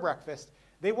National Prayer Breakfast,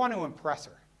 they want to impress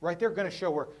her, right? They're going to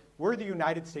show her, we're the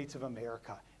United States of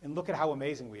America, and look at how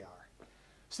amazing we are.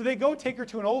 So they go take her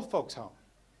to an old folks home,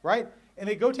 right? And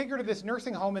they go take her to this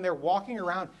nursing home, and they're walking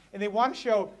around, and they want to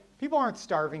show, people aren't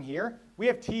starving here. We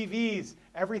have TVs.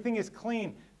 Everything is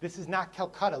clean. This is not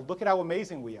Calcutta. Look at how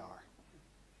amazing we are.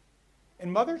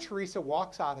 And Mother Teresa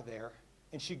walks out of there,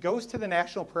 and she goes to the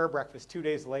National Prayer Breakfast 2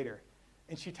 days later,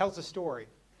 and she tells a story.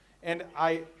 And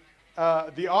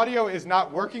the audio is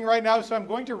not working right now, so I'm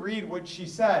going to read what she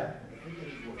said.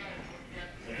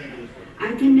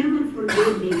 I can never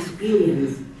forget the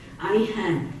experience I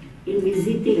had in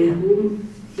visiting a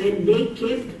home where they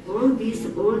kept all these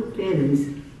old parents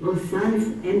of sons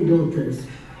and daughters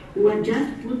who had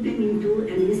just put them into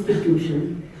an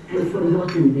institution and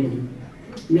forgotten them,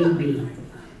 maybe.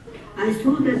 I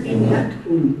saw that in that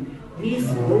home, these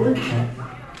old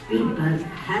people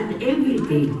had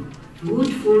everything,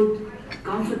 good food,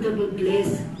 comfortable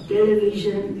place,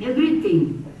 television,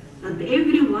 everything. But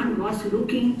everyone was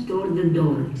looking toward the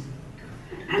door.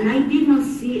 And I did not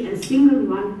see a single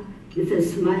one with a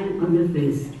smile on their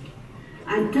face.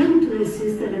 I turned to the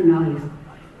sister and asked,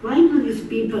 why do these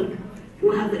people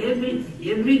who have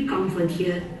every comfort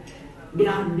here,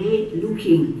 they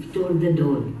looking toward the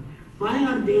door? Why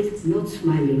are they not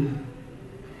smiling?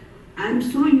 I'm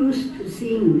so used to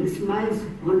seeing the smiles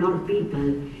on our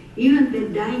people, even the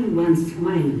dying ones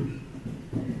smile.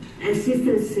 And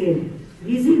sister said,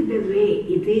 this is the way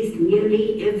it is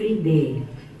nearly every day.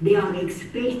 They are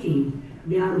expecting,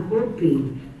 they are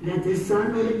hoping that a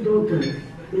son or a daughter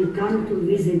will come to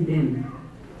visit them.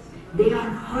 They are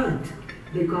hurt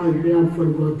because they are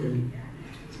forgotten.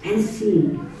 And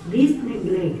see, this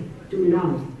neglect to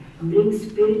love brings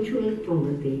spiritual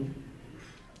poverty.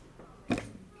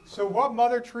 So what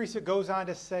Mother Teresa goes on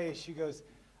to say is she goes,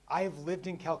 I have lived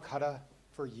in Calcutta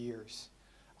for years.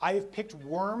 I have picked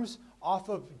worms off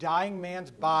of dying man's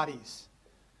bodies.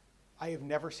 I have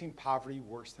never seen poverty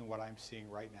worse than what I'm seeing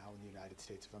right now in the United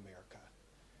States of America.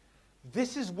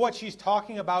 This is what she's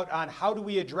talking about on how do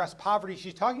we address poverty.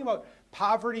 She's talking about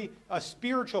poverty,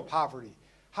 spiritual poverty.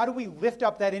 How do we lift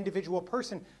up that individual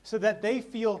person so that they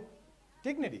feel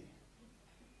dignity,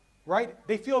 right?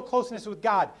 They feel closeness with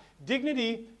God.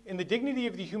 Dignity, and the dignity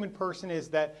of the human person is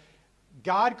that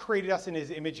God created us in his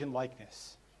image and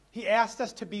likeness. He asked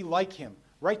us to be like him,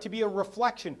 right? To be a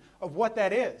reflection of what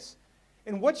that is.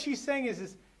 And what she's saying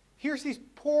is here's these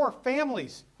poor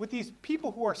families with these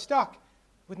people who are stuck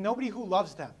with nobody who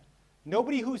loves them,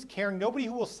 nobody who's caring, nobody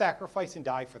who will sacrifice and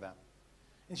die for them.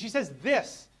 And she says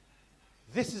this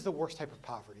is the worst type of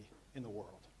poverty in the world.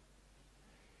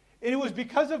 And it was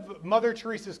because of Mother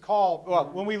Teresa's call. Well,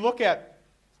 when we look at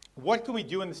what can we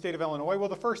do in the state of Illinois, well,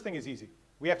 the first thing is easy.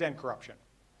 We have to end corruption,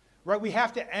 right? We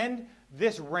have to end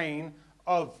this reign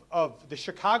of the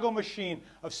Chicago machine,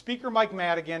 of Speaker Mike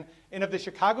Madigan, and of the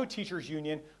Chicago Teachers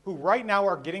Union, who right now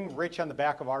are getting rich on the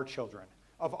back of our children,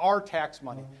 of our tax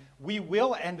money. We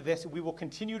will end this. We will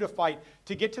continue to fight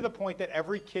to get to the point that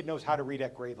every kid knows how to read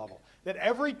at grade level, that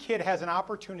every kid has an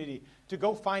opportunity to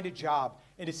go find a job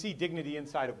and to see dignity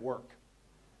inside of work.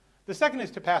 The second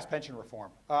is to pass pension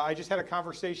reform. I just had a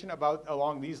conversation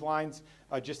along these lines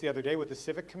just the other day with the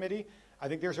Civic Committee. I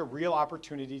think there's a real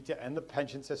opportunity to end the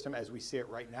pension system as we see it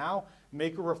right now,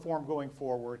 make a reform going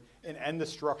forward, and end the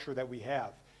structure that we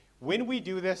have. When we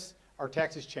do this, our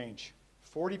taxes change.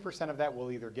 40% of that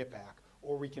we'll either get back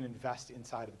or we can invest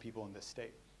inside of the people in this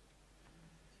state.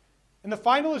 And the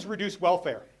final is reduce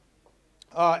welfare.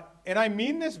 And I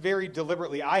mean this very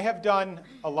deliberately. I have done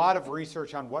a lot of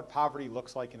research on what poverty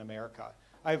looks like in America.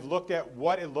 I've looked at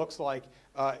what it looks like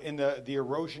in the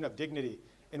erosion of dignity.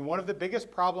 And one of the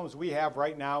biggest problems we have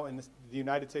right now in the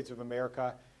United States of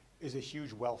America is a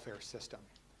huge welfare system.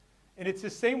 And it's the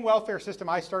same welfare system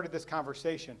I started this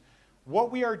conversation. What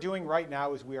we are doing right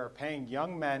now is we are paying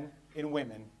young men and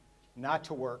women not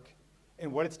to work,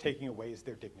 and what it's taking away is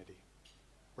their dignity,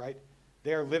 right?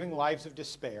 They are living lives of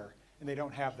despair, and they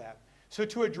don't have that. So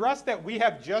to address that, we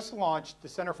have just launched the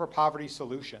Center for Poverty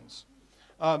Solutions.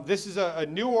 This is a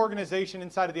new organization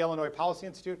inside of the Illinois Policy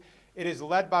Institute. It is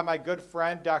led by my good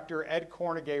friend, Dr. Ed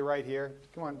Cornegay, right here.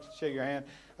 Come on, shake your hand.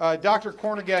 Dr.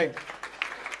 Cornegay.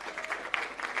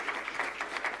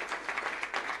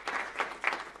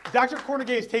 Dr.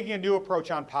 Cornegay is taking a new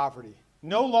approach on poverty.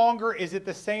 No longer is it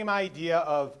the same idea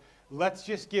of let's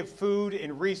just give food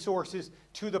and resources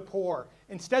to the poor.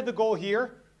 Instead, the goal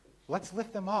here, let's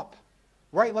lift them up,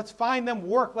 right? Let's find them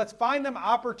work. Let's find them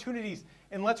opportunities,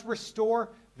 and let's restore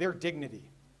their dignity.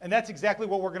 And that's exactly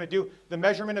what we're going to do. The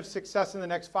measurement of success in the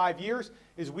next 5 years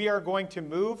is we are going to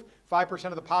move 5%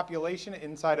 of the population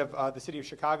inside of the city of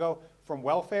Chicago from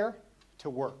welfare to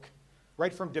work,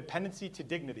 right? From dependency to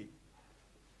dignity.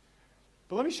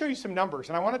 But let me show you some numbers,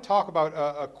 and I want to talk about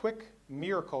a quick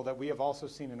miracle that we have also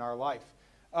seen in our life.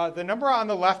 The number on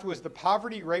the left was the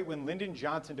poverty rate when Lyndon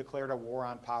Johnson declared a war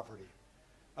on poverty.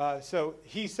 So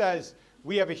he says,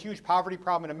 we have a huge poverty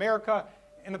problem in America,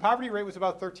 and the poverty rate was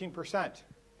about 13%.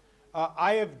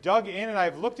 I have dug in and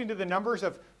I've looked into the numbers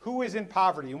of who is in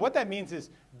poverty. And what that means is,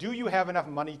 do you have enough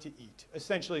money to eat?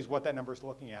 Essentially is what that number is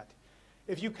looking at.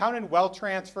 If you count in wealth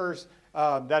transfers,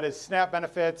 that is SNAP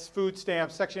benefits, food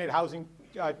stamps, Section 8 housing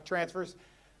transfers,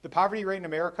 the poverty rate in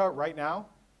America right now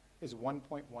is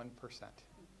 1.1%.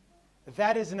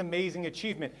 That is an amazing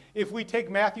achievement. If we take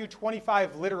Matthew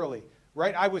 25 literally,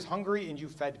 right? I was hungry and you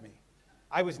fed me.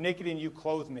 I was naked and you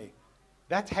clothed me.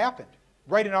 That's happened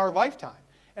right in our lifetime.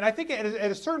 And I think at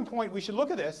a certain point we should look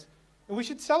at this and we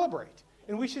should celebrate.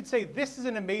 And we should say this is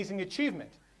an amazing achievement.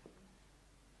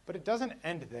 But it doesn't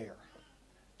end there.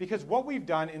 Because what we've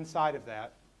done inside of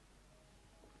that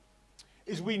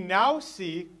is we now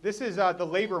see, this is the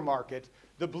labor market.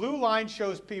 The blue line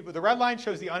shows people, the red line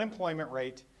shows the unemployment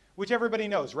rate, which everybody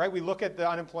knows, right? We look at the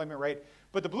unemployment rate.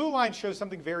 But the blue line shows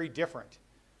something very different.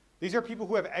 These are people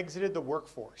who have exited the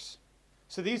workforce.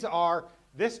 So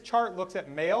this chart looks at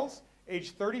males,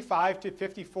 age 35 to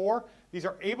 54. These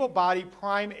are able-bodied,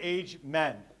 prime-age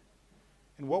men.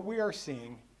 And what we are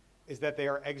seeing is that they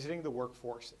are exiting the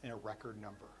workforce in a record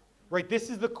number. Right? This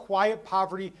is the quiet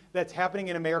poverty that's happening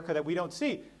in America that we don't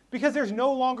see because there's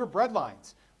no longer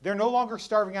breadlines. They're no longer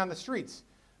starving on the streets.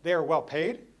 They are well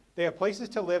paid, they have places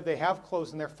to live, they have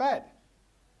clothes, and they're fed.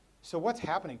 So what's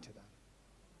happening to them?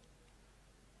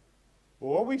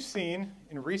 Well, what we've seen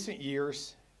in recent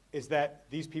years is that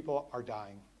these people are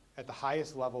dying at the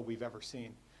highest level we've ever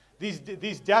seen.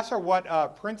 These deaths are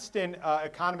what Princeton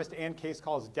economist Ann Case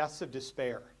calls deaths of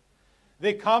despair.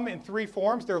 They come in three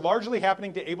forms. They're largely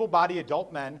happening to able-bodied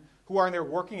adult men who are in their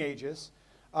working ages.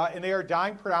 and they are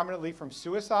dying predominantly from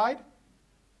suicide,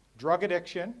 drug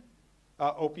addiction,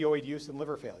 opioid use, and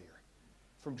liver failure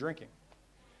from drinking.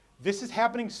 This is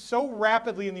happening so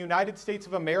rapidly in the United States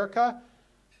of America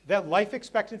that life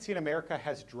expectancy in America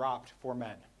has dropped for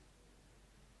men.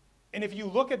 And if you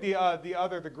look at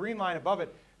the green line above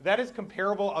it, that is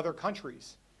comparable other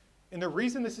countries. And the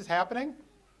reason this is happening,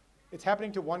 it's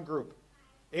happening to one group: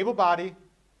 able-bodied,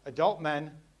 adult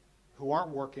men who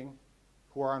aren't working,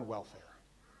 who are on welfare.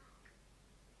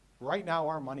 Right now,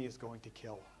 our money is going to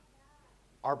kill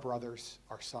our brothers,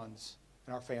 our sons,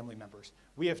 and our family members.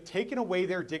 We have taken away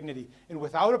their dignity, and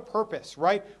without a purpose,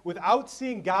 right, without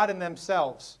seeing God in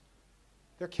themselves,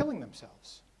 they're killing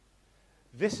themselves.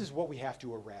 This is what we have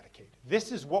to eradicate.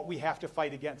 This is what we have to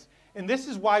fight against. And this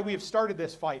is why we have started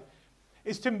this fight,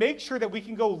 is to make sure that we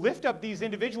can go lift up these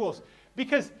individuals,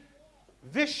 because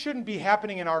this shouldn't be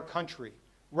happening in our country,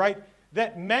 right?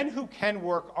 That men who can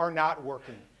work are not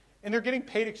working, and they're getting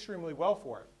paid extremely well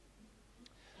for it.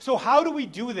 So how do we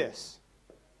do this?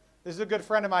 This is a good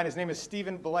friend of mine. His name is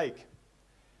Stephen Blake.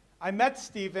 I met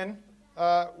Stephen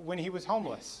when he was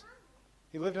homeless.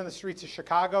 He lived on the streets of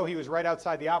Chicago. He was right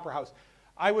outside the Opera House.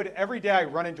 Every day I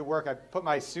run into work, I put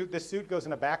my suit, this suit goes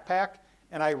in a backpack,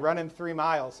 and I run in 3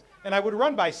 miles. And I would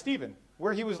run by Stephen,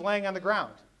 where he was laying on the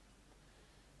ground.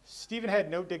 Stephen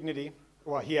had no dignity.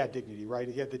 Well, he had dignity, right?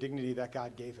 He had the dignity that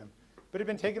God gave him. But it had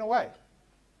been taken away.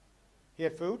 He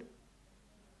had food.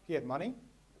 He had money.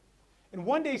 And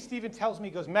one day Stephen tells me,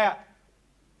 he goes, "Matt,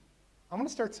 I'm going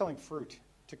to start selling fruit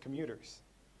to commuters."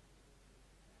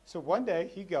 So one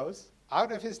day he goes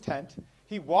out of his tent.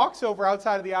 He walks over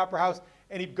outside of the Opera House,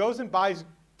 and he goes and buys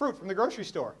fruit from the grocery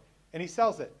store. And he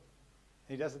sells it.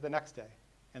 And he does it the next day,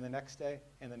 and the next day,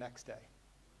 and the next day.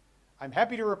 I'm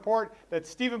happy to report that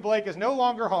Stephen Blake is no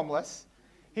longer homeless.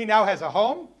 He now has a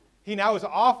home. He now is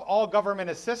off all government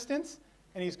assistance,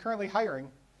 and he's currently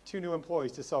hiring 2 new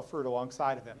employees to sell fruit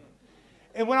alongside of him.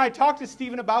 And when I talk to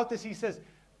Stephen about this, he says,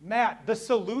 "Matt, the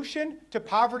solution to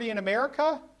poverty in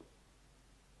America,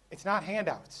 it's not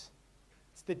handouts.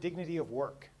 It's the dignity of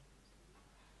work."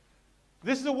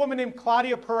 This is a woman named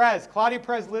Claudia Perez. Claudia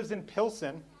Perez lives in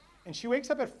Pilsen, and she wakes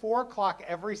up at 4 o'clock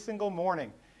every single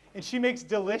morning, and she makes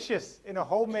delicious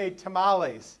homemade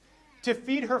tamales to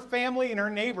feed her family and her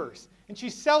neighbors, and she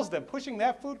sells them, pushing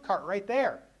that food cart right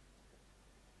there.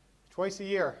 Twice a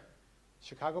year,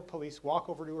 Chicago police walk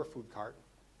over to her food cart.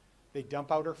 They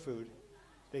dump out her food.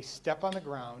 They step on the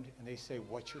ground, and they say,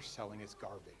 "What you're selling is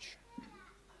garbage."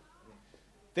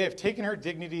 They have taken her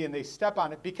dignity, and they step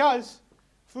on it because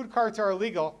food carts are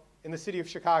illegal in the city of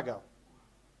Chicago.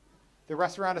 The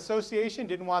Restaurant Association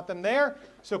didn't want them there,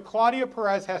 so Claudia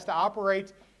Perez has to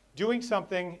operate doing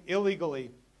something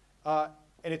illegally, and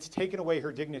it's taken away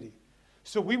her dignity.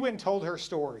 So we went and told her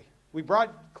story. We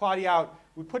brought Claudia out.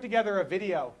 We put together a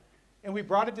video, and we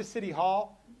brought it to City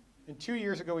Hall. And 2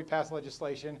 years ago, we passed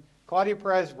legislation. Claudia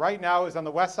Perez right now is on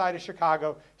the west side of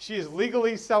Chicago. She is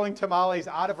legally selling tamales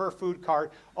out of her food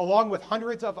cart, along with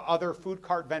hundreds of other food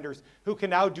cart vendors who can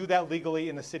now do that legally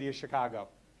in the city of Chicago.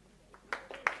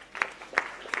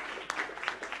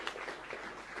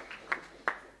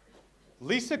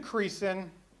 Lisa Creason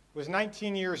was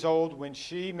 19 years old when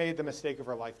she made the mistake of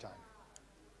her lifetime.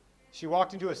 She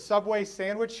walked into a Subway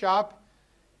sandwich shop.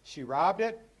 She robbed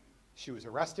it. She was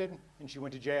arrested, and she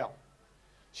went to jail.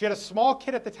 She had a small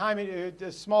kid at the time,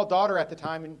 a small daughter at the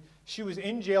time, and she was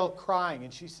in jail crying,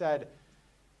 and she said,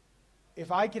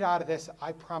 "If I get out of this,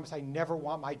 I promise I never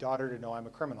want my daughter to know I'm a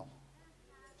criminal."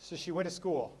 So she went to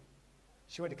school.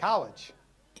 She went to college.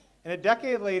 And a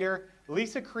decade later,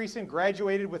 Lisa Creason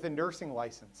graduated with a nursing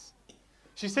license.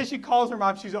 She says she calls her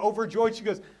mom. She's overjoyed. She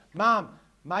goes, "Mom,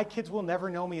 my kids will never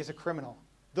know me as a criminal.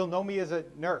 They'll know me as a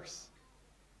nurse."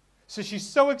 So she's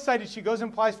so excited. She goes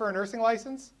and applies for her nursing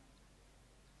license.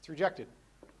 It's rejected.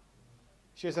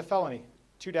 She has a felony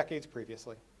 2 decades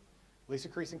previously. Lisa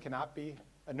Creason cannot be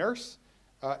a nurse,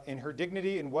 and her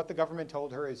dignity and what the government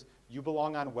told her is, you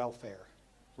belong on welfare,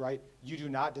 right? You do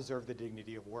not deserve the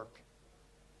dignity of work.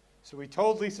 So we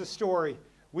told Lisa's story.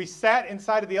 We sat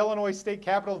inside of the Illinois State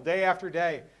Capitol day after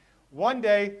day. One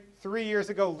day, 3 years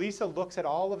ago, Lisa looks at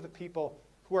all of the people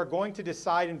who are going to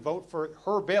decide and vote for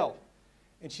her bill,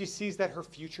 and she sees that her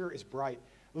future is bright.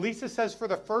 Lisa says for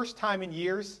the first time in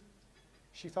years,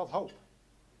 she felt hope.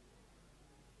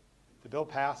 The bill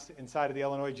passed inside of the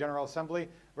Illinois General Assembly.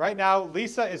 Right now,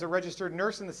 Lisa is a registered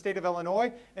nurse in the state of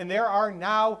Illinois, and there are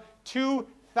now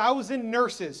 2,000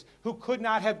 nurses who could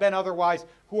not have been otherwise,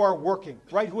 who are working,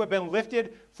 right, who have been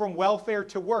lifted from welfare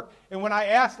to work. And when I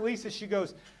asked Lisa, she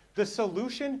goes, the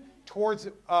solution towards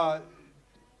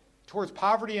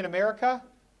poverty in America,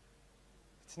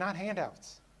 it's not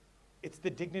handouts. It's the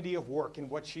dignity of work and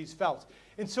what she's felt.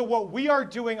 And so what we are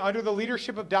doing under the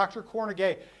leadership of Dr.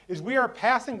 Cornegay is we are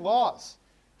passing laws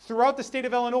throughout the state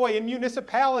of Illinois in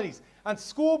municipalities, on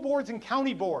school boards and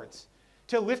county boards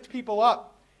to lift people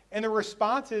up. And the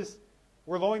response is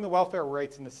we're lowering the welfare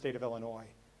rates in the state of Illinois.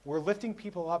 We're lifting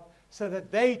people up so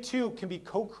that they too can be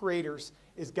co-creators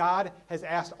as God has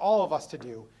asked all of us to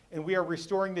do. And we are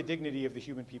restoring the dignity of the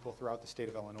human people throughout the state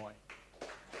of Illinois.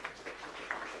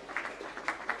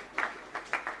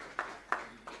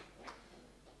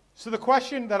 So the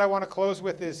question that I want to close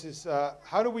with is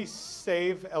how do we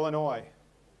save Illinois?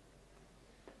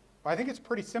 Well, I think it's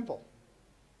pretty simple.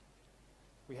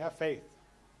 We have faith.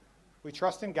 We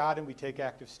trust in God and we take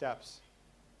active steps.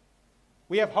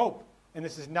 We have hope. And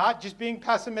this is not just being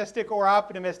pessimistic or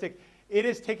optimistic. It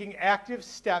is taking active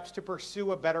steps to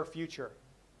pursue a better future.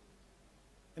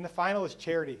 And the final is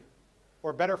charity,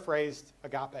 or better phrased,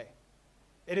 agape.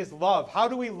 It is love. How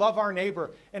do we love our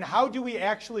neighbor? And how do we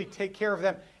actually take care of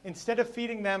them instead of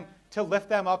feeding them, to lift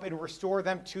them up and restore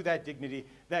them to that dignity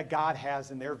that God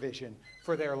has in their vision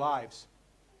for their lives?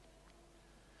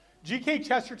 G.K.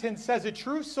 Chesterton says a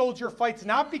true soldier fights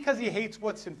not because he hates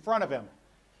what's in front of him,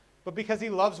 but because he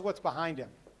loves what's behind him.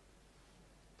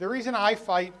 The reason I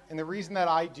fight and the reason that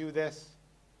I do this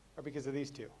are because of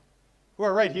these two, who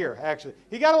are right here, actually.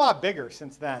 He got a lot bigger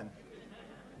since then.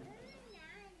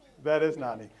 That is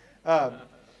Nani.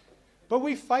 But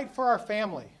we fight for our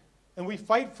family, and we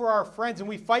fight for our friends, and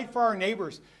we fight for our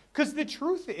neighbors. Because the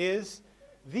truth is,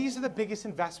 these are the biggest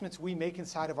investments we make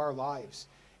inside of our lives.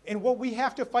 And what we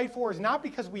have to fight for is not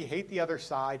because we hate the other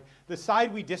side, the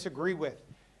side we disagree with.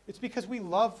 It's because we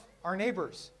love our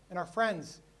neighbors and our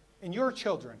friends and your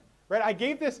children. Right? I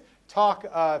gave this talk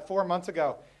 4 months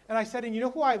ago, and I said, and you know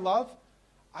who I love?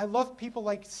 I love people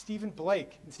like Stephen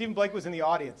Blake. And Stephen Blake was in the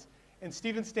audience. And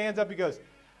Stephen stands up, he goes,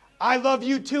 I love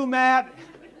you too, Matt.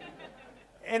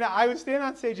 And I was standing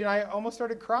on stage and I almost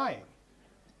started crying.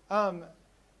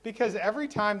 Because every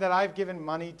time that I've given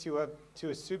money to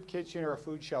a soup kitchen or a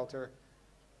food shelter,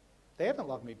 they haven't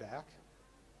loved me back.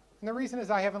 And the reason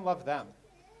is I haven't loved them.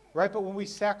 Right? But when we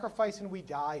sacrifice and we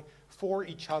die for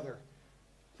each other,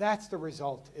 that's the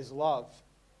result, is love.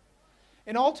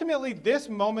 And ultimately, this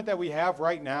moment that we have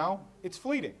right now, it's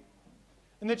fleeting.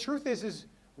 And the truth is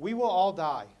we will all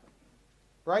die,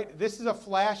 right? This is a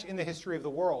flash in the history of the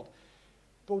world.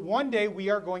 But one day we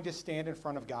are going to stand in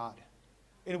front of God.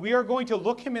 And we are going to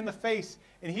look him in the face,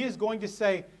 and he is going to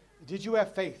say, did you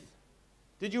have faith?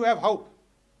 Did you have hope?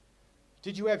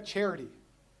 Did you have charity?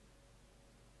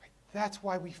 Right? That's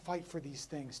why we fight for these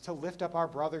things, to lift up our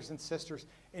brothers and sisters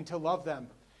and to love them.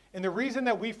 And the reason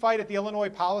that we fight at the Illinois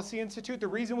Policy Institute, the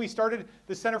reason we started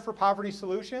the Center for Poverty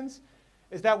Solutions,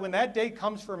 is that when that day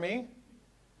comes for me,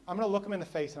 I'm going to look them in the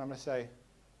face and I'm going to say,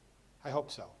 I hope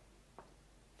so.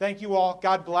 Thank you all.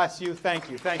 God bless you.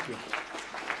 Thank you. Thank you.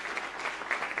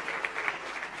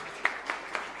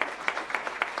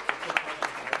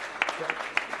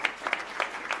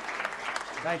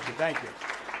 Thank you. Thank you.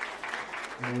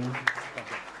 Thank you.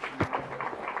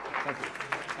 Thank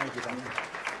you.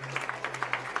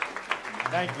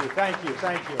 Thank you. Thank you. Thank you. Thank you.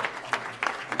 Thank you.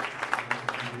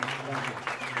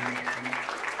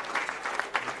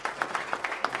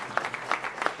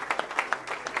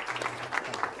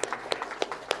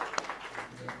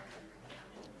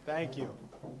 Thank you.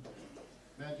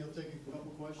 Matt, you'll take a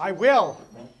couple questions? I will.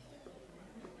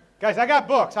 Guys, I got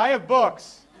books. I have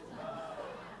books.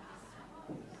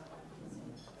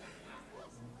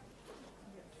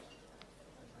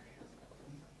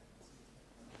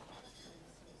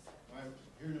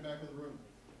 Here in the back of the room.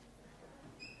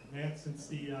 Matt, since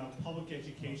the public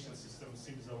education system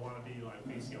seems to want to be like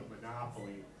basically a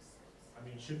monopoly, I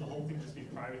mean, should the whole thing just be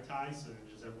privatized and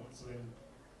just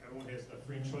everyone has the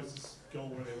free choices, go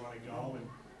where they want to go, and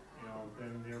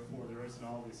then therefore there isn't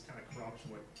all this kind of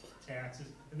corruption with taxes,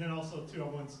 and then also too,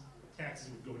 everyone's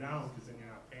taxes would go down because then you're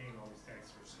not paying all these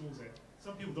taxes for schools that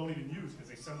some people don't even use because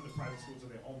they send them to private schools or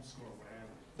they homeschool or whatever.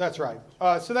 That's right.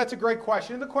 So that's a great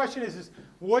question. And the question is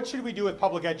what should we do with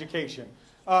public education?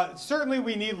 Certainly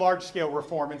we need large-scale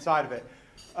reform inside of it.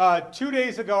 2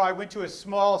 days ago, I went to a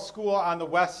small school on the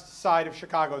west side of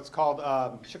Chicago. It's called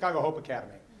Chicago Hope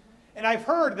Academy. And I've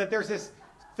heard that there's this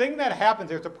thing that happens.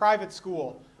 There's a private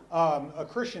school, a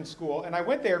Christian school, and I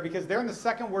went there because they're in the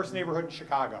second worst neighborhood in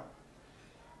Chicago.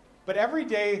 But every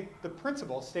day, the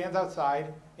principal stands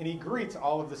outside and he greets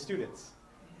all of the students.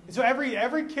 And so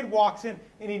every kid walks in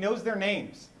and he knows their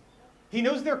names. He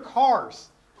knows their cars,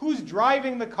 who's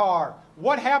driving the car,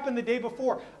 what happened the day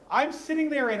before. I'm sitting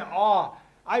there in awe.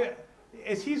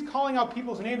 As he's calling out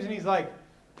people's names and he's like,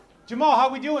 Jamal,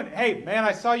 how we doing? Hey, man,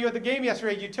 I saw you at the game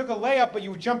yesterday. You took a layup, but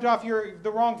you jumped off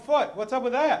the wrong foot. What's up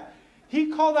with that? He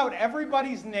called out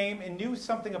everybody's name and knew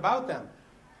something about them.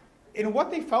 And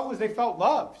what they felt was they felt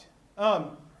loved.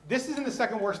 This is in the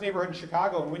second worst neighborhood in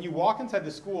Chicago, and when you walk inside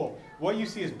the school, what you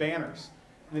see is banners.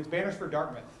 And it's banners for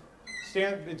Dartmouth.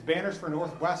 It's banners for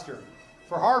Northwestern,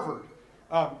 for Harvard.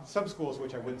 Some schools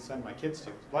which I wouldn't send my kids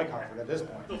to, like Harvard at this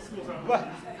point.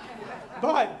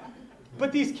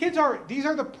 But these kids these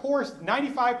are the poorest.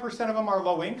 95% of them are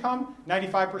low income,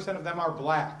 95% of them are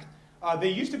black. They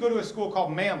used to go to a school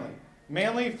called Manly.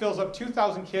 Manly fills up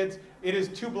 2,000 kids. It is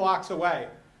 2 blocks away.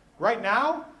 Right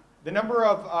now, the number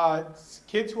of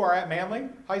kids who are at Manly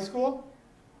High School,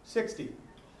 60.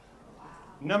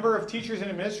 Number of teachers and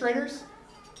administrators,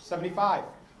 75.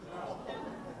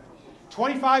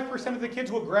 25% of the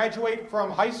kids will graduate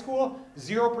from high school.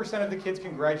 0% of the kids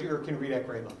can graduate or can read at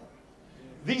grade level.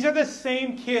 These are the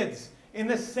same kids in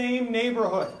the same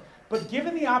neighborhood. But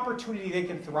given the opportunity, they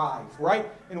can thrive, right?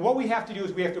 And what we have to do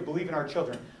is we have to believe in our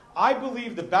children. I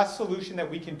believe the best solution that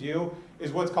we can do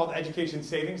is what's called education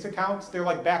savings accounts. They're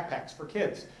like backpacks for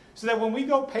kids. So that when we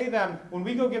go pay them, when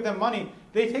we go give them money,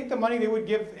 they take the money they would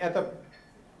give at the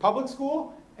public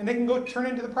school and they can go turn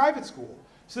into the private school.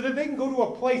 So that they can go to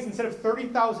a place, instead of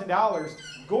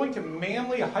 $30,000 going to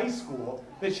Manly High School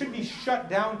that should be shut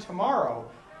down tomorrow,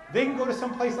 they can go to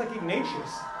some place like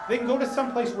Ignatius. They can go to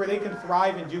some place where they can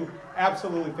thrive and do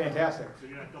absolutely fantastic. So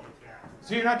you're not double taxed.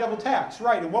 So you're not double taxed,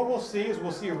 right? And what we'll see is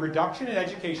we'll see a reduction in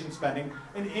education spending,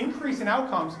 an increase in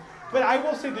outcomes. But I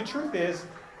will say the truth is,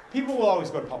 people will always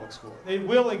go to public school. It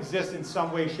will exist in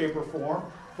some way, shape, or form.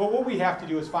 But what we have to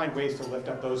do is find ways to lift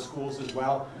up those schools as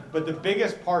well. But the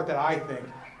biggest part that I think,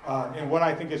 and what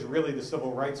I think is really the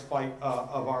civil rights fight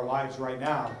of our lives right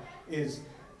now, is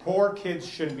poor kids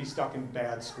shouldn't be stuck in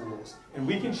bad schools. And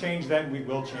we can change that, and we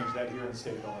will change that here in the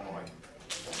state of Illinois.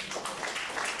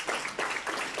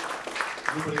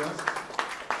 Anybody else?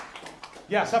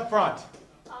 Yes, up front.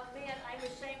 Man, I'm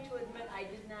ashamed to admit I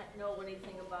did not know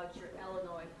anything about your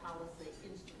Illinois Policy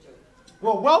Institute.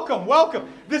 Well, welcome, welcome.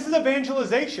 This is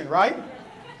evangelization, right?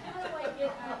 How do I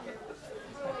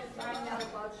find out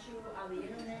about you on the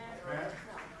internet? Or no?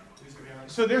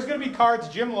 So there's going to be cards.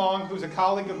 Jim Long, who's a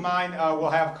colleague of mine, will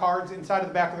have cards inside of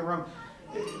the back of the room.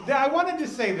 I wanted to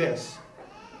say this.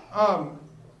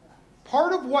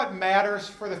 Part of what matters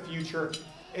for the future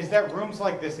is that rooms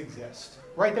like this exist,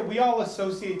 right? That we all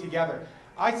associate together.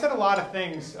 I said a lot of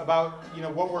things about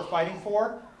what we're fighting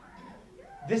for.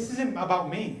 This isn't about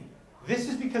me. This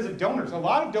is because of donors. A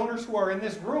lot of donors who are in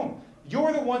this room.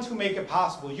 You're the ones who make it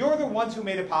possible. You're the ones who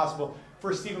made it possible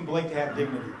for Stephen Blake to have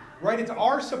dignity. Right? It's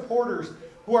our supporters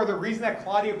who are the reason that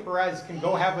Claudia Perez can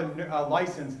go have a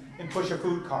license and push a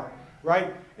food cart.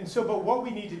 Right? And so, but what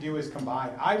we need to do is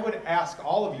combine. I would ask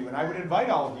all of you, and I would invite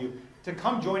all of you, to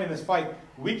come join in this fight.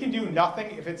 We can do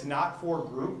nothing if it's not for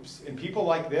groups and people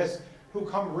like this who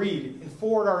come read and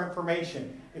forward our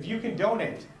information. If you can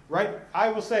donate, right? I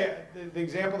will say, the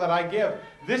example that I give,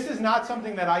 this is not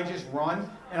something that I just run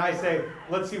and I say,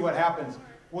 let's see what happens.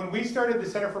 When we started the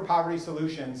Center for Poverty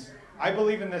Solutions, I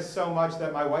believe in this so much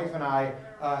that my wife and I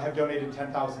have donated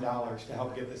 $10,000 to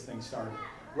help get this thing started,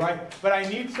 right? But I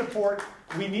need support.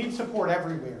 We need support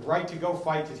everywhere, right, to go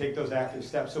fight, to take those active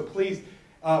steps. So please,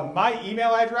 my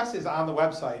email address is on the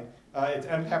website. It's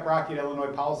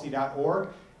mpaprocki@illinoispolicy.org.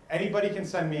 Anybody can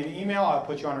send me an email. I'll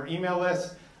put you on our email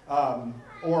list,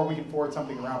 or we can forward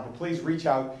something around. But please reach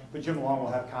out. But Jim Long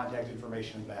will have contact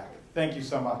information back. Thank you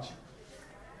so much.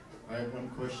 I have one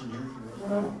question here.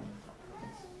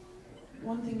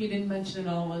 One thing you didn't mention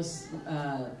at all was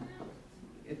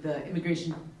the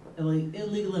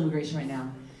illegal immigration right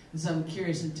now. And so I'm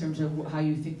curious in terms of how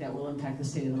you think that will impact the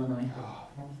state of Illinois.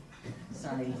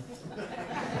 Sorry.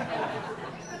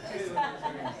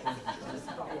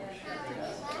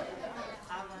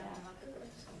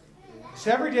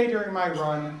 So every day during my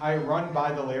run, I run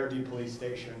by the Laird police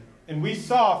station. And we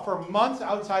saw for months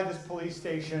outside this police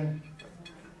station,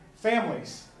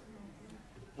 families,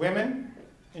 women,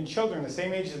 and children the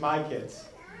same age as my kids.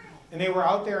 And they were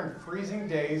out there in freezing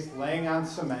days laying on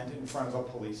cement in front of a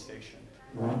police station,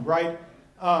 right?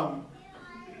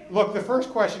 Look, the first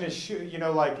question is,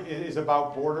 is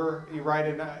about border, right?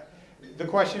 And the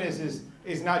question is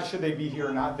not should they be here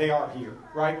or not. They are here,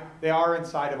 right? They are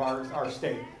inside of our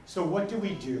state. So what do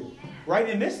we do, right?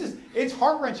 And it's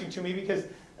heart-wrenching to me because,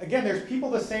 again, there's people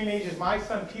the same age as my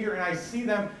son Peter, and I see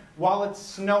them while it's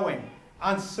snowing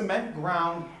on cement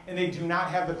ground, and they do not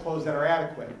have the clothes that are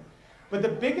adequate. But the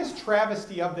biggest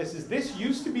travesty of this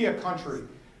used to be a country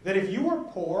that if you were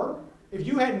poor, if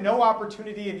you had no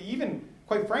opportunity and even,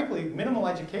 quite frankly, minimal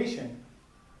education,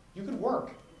 you could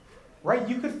work, right?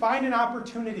 You could find an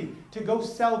opportunity to go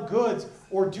sell goods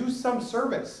or do some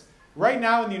service. Right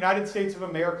now in the United States of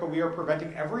America, we are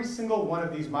preventing every single one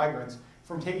of these migrants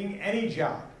from taking any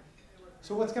job.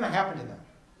 So what's going to happen to them?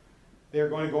 They're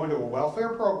going to go into a welfare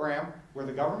program where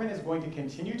the government is going to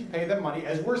continue to pay them money,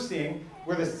 as we're seeing,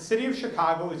 where the city of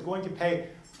Chicago is going to pay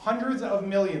hundreds of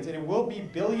millions, and it will be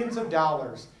billions of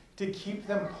dollars to keep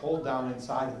them pulled down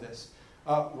inside of this.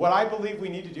 What I believe we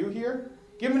need to do here,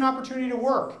 give them an opportunity to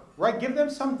work, right? Give them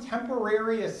some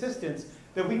temporary assistance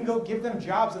that we can go give them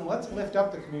jobs, and let's lift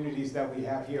up the communities that we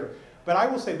have here. But I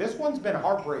will say this one's been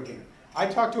heartbreaking. I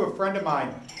talked to a friend of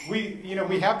mine.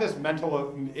 We have this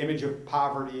mental image of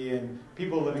poverty and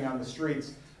people living on the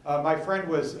streets. My friend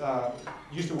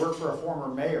used to work for a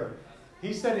former mayor.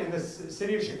 He said in the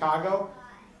city of Chicago,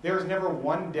 there was never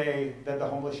one day that the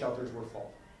homeless shelters were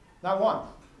full. Not one.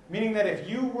 Meaning that if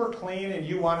you were clean and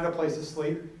you wanted a place to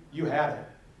sleep, you had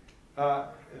it.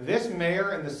 This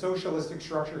mayor and the socialistic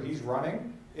structure he's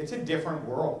running, it's a different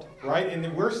world, right?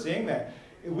 And we're seeing that.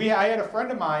 I had a friend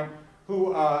of mine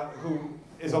who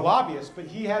is a lobbyist, but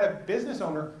he had a business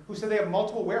owner who said they have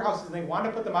multiple warehouses and they want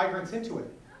to put the migrants into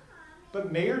it.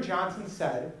 But Mayor Johnson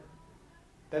said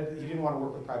that he didn't want to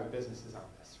work with private businesses on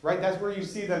this, right? That's where you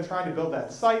see them trying to build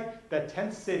that site, that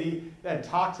tent city, that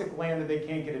toxic land that they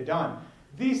can't get it done.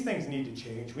 These things need to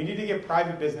change. We need to get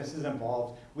private businesses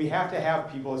involved. We have to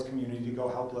have people as community to go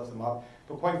help lift them up.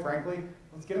 But quite frankly,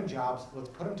 let's get them jobs, let's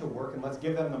put them to work, and let's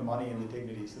give them the money and the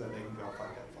dignity so that they can go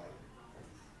fight that fight.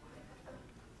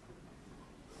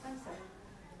 I'm sorry.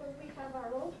 Well, we have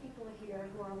our old people here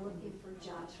who are looking for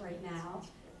jobs right now.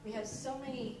 We have so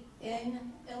many in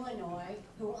Illinois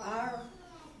who are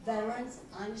veterans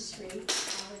on the street,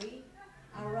 poverty,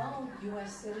 our own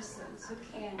U.S. citizens who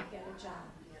can't get a job.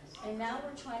 And now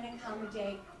we're trying to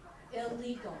accommodate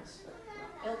illegals.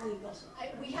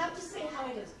 We have to say how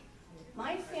it is.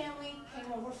 My family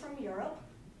came over from Europe,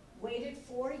 waited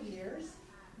 4 years.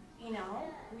 You know,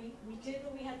 we did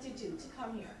what we had to do to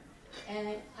come here.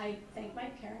 And I thank my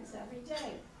parents every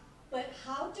day. But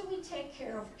how do we take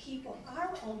care of people,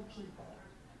 our own people?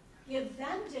 Give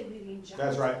them dignity and jobs.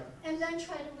 That's right. And then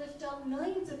try to lift up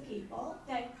millions of people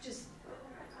that just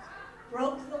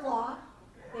broke the law.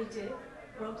 They did.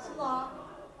 Broke the law,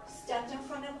 stepped in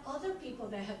front of other people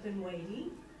that have been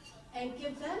waiting, and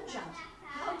give them jobs.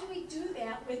 How do we do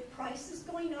that with prices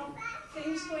going up,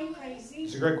 things going crazy?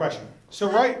 It's a great question. So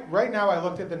right now, I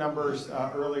looked at the numbers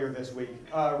earlier this week.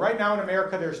 Right now in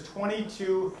America, there's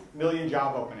 22 million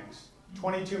job openings.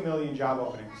 22 million job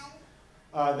openings.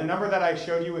 The number that I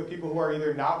showed you with people who are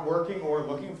either not working or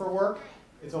looking for work,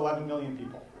 it's 11 million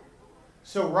people.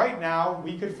 So right now,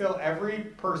 we could fill every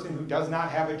person who does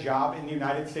not have a job in the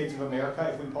United States of America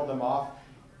if we pulled them off.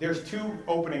 There's 2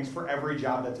 openings for every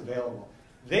job that's available.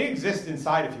 They exist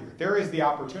inside of here. There is the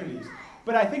opportunities.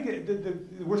 But I think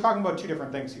we're talking about 2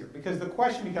 different things here. Because the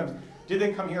question becomes, did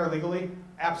they come here illegally?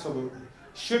 Absolutely.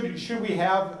 Should we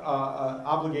have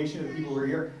obligation to the people who are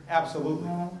here? Absolutely.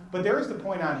 But there is the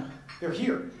point on, they're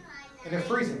here, and they're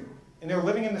freezing, and they're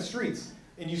living in the streets,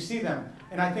 and you see them.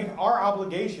 And I think our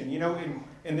obligation,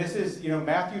 and this is,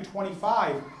 Matthew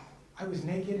 25, I was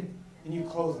naked and you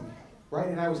clothed me, right?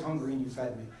 And I was hungry and you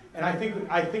fed me. And I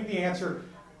think the answer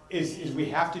is we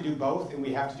have to do both, and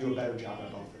we have to do a better job at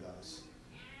both of those.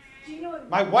 Do you know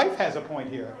My wife has a point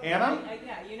here. Anna?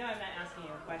 Yeah, I'm not asking you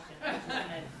a question. I'm just going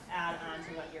to add on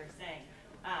to what you're saying.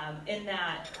 In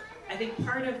that, I think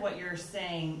part of what you're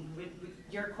saying,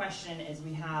 your question is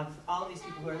we have all of these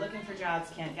people who are looking for jobs,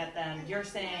 can't get them. You're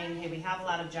saying, hey, we have a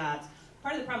lot of jobs.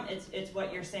 Part of the problem, it's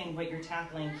what you're saying, what you're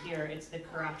tackling here. It's the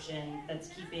corruption that's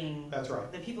keeping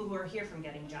the people who are here from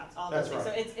getting jobs. All those things.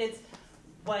 Right. So it's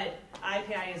what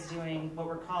IPI is doing, what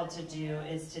we're called to do,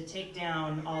 is to take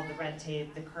down all the red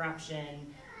tape, the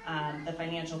corruption, the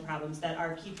financial problems that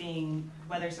are keeping,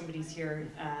 whether somebody's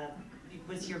here,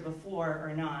 was here before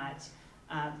or not,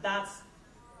 that's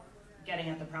getting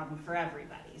at the problem for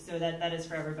everybody. So that is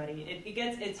for everybody.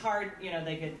 It's hard,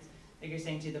 like you're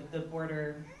saying too, the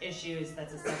border issues,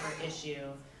 that's a separate issue.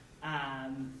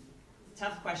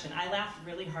 Tough question. I laughed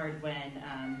really hard when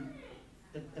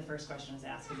the first question was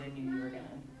asked, because I knew you were going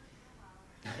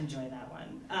to enjoy that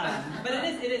one. But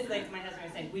it is like my husband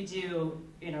was saying, we do,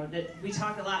 we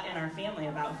talk a lot in our family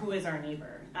about who is our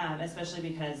neighbor, especially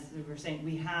because we were saying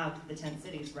we have the tent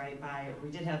cities right by, we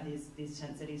did have these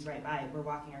tent cities right by, we're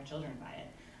walking our children by it.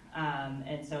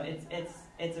 And so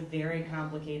it's a very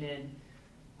complicated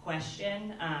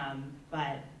question,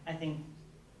 but I think,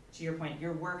 to your point,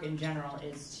 your work in general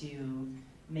is to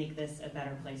make this a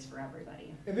better place for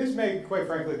everybody. And this may, quite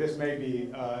frankly, this may be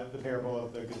the parable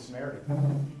of the Good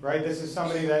Samaritan, right? This is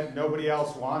somebody that nobody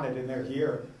else wanted, and they're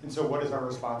here. And so what is our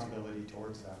responsibility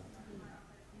towards them?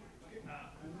 I'm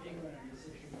ignorant on this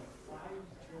issue, but why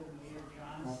will Mayor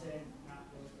Johnson not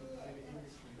go to private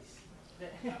industries?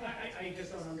 I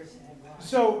just don't understand why.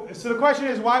 So the question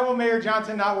is, why will Mayor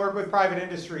Johnson not work with private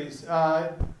industries?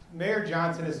 Mayor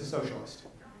Johnson is a socialist.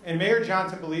 And Mayor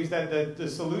Johnson believes that the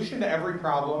solution to every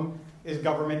problem is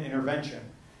government intervention.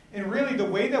 And really, the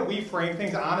way that we frame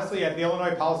things, honestly, at the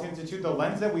Illinois Policy Institute, the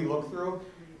lens that we look through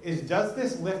is, does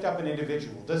this lift up an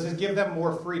individual? Does this give them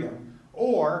more freedom?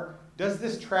 Or does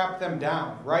this trap them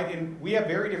down, right? And we have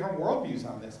very different worldviews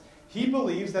on this. He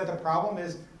believes that the problem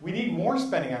is we need more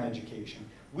spending on education.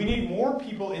 We need more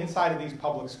people inside of these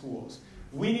public schools.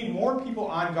 We need more people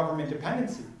on government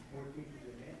dependency.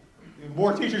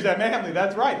 More teachers at Manly,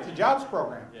 that's right. It's a jobs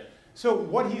program. Yeah. So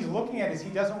what he's looking at is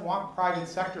he doesn't want private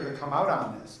sector to come out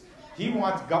on this. He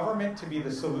wants government to be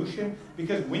the solution,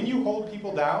 because when you hold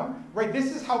people down, right,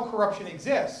 this is how corruption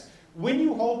exists. When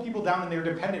you hold people down and they're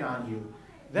dependent on you,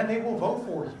 then they will vote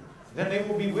for you. Then they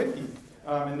will be with you.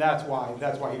 And that's why he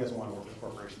doesn't want to work with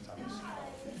corporations on this.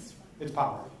 It's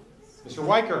power. Mr.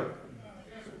 Weicker.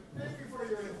 Thank you for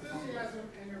your enthusiasm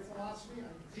and your philosophy. I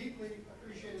deeply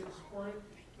appreciate it and support it.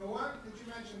 The one that you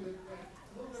mentioned, that a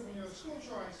little bit when you know, school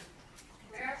choice,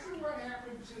 after what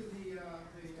happened to the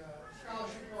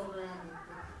scholarship program,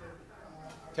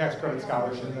 Tax credit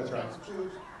scholarship, that's right.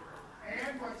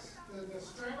 And what's the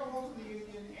stranglehold of the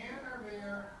union and our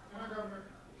mayor and our governor,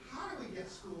 how do we get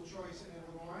school choice in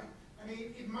Illinois? I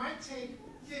mean, it might take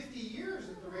 50 years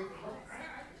at the rate, and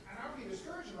I don't be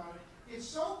discouraged about it. It's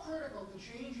so critical to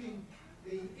changing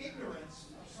the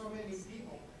ignorance of so many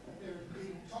people that they're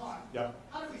being taught. Yep.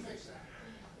 How do we fix that?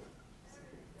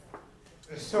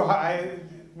 So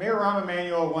Mayor Rahm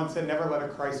Emanuel once said, never let a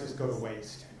crisis go to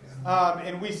waste.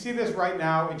 And we see this right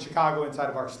now in Chicago, inside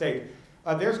of our state.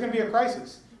 There's going to be a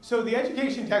crisis. So the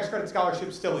education tax credit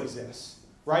scholarship still exists,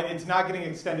 right? It's not getting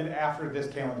extended after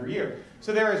this calendar year.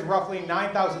 So there is roughly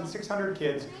 9,600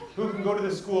 kids who can go to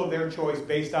the school of their choice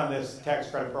based on this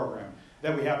tax credit program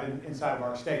that we have inside of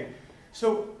our state.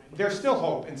 So there's still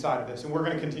hope inside of this, and we're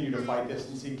going to continue to fight this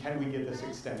and see, can we get this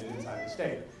extended inside the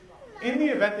state? In the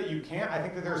event that you can't, I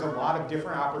think that there's a lot of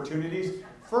different opportunities.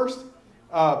 First,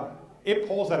 it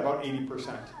polls at about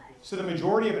 80%. So the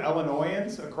majority of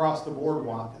Illinoisans across the board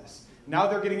want this. Now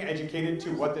they're getting educated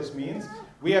to what this means.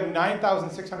 We have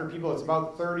 9,600 people. It's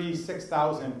about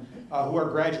 36,000 who are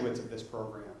graduates of this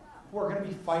program, who are going to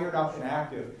be fired up and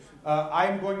active.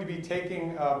 I'm going to be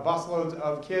taking busloads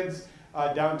of kids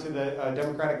down to the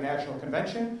Democratic National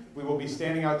Convention. We will be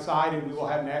standing outside, and we will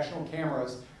have national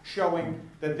cameras showing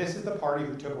that this is the party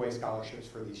who took away scholarships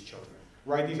for these children,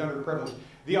 right? These underprivileged.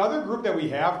 The other group that we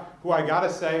have, who I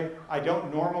gotta say, I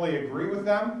don't normally agree with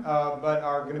them, but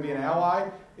are gonna be an ally,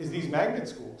 is these magnet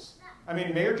schools. I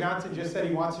mean, Mayor Johnson just said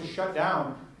he wants to shut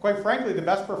down, quite frankly, the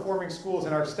best performing schools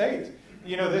in our state.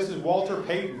 You know, this is Walter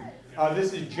Payton,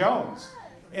 this is Jones.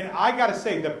 And I gotta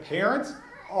say, the parents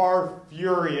are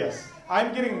furious.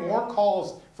 I'm getting more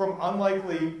calls from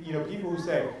unlikely, people who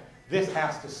say, this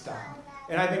has to stop.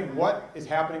 And I think what is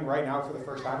happening right now for the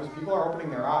first time is people are opening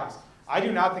their eyes. I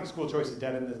do not think school choice is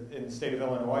dead in the state of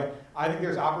Illinois. I think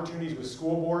there's opportunities with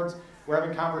school boards. We're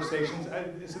having conversations.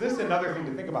 So this is another thing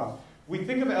to think about. We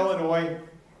think of Illinois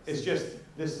as just,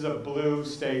 this is a blue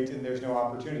state and there's no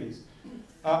opportunities.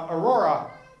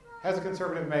 Aurora has a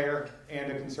conservative mayor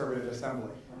and a conservative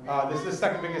assembly. This is the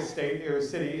second biggest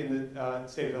city in the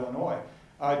state of Illinois.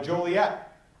 Joliet,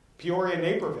 Peoria,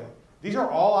 Naperville. These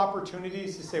are all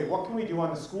opportunities to say, what can we do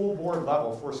on the school board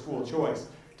level for school choice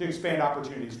to expand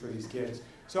opportunities for these kids?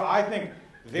 So I think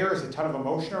there is a ton of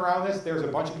emotion around this. There's a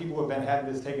bunch of people who have been had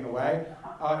this taken away.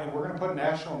 And we're going to put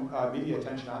national media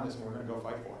attention on this, and we're going to go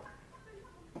fight for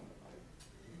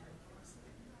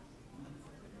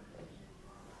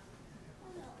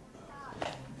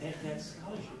it. That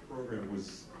scholarship program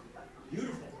was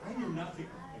beautiful. I knew nothing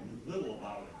and little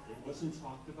about it. It wasn't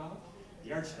talked about.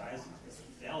 The Archdiocese was a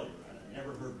failure. I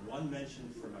never heard one mention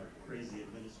from our crazy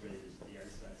administrators of the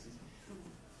Archdiocese.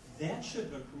 That should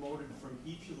have been promoted from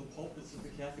each of the pulpits of the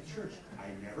Catholic Church. I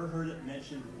never heard it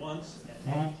mentioned once at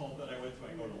any pulpit I went to.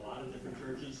 I go to a lot of different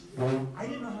churches. I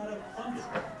didn't know how to fund it.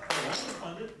 I wanted to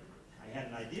fund it. I had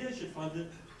an idea I should fund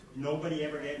it. Nobody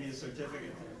ever gave me a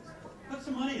certificate. Put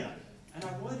some money on it. And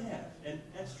I would have. And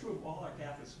that's true of all our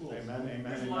Catholic schools. Amen, amen,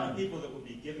 There's a lot of people that would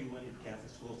be giving money to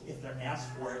Catholic schools if they're asked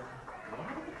for it. A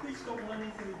lot of the priests don't want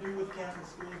anything to do with Catholic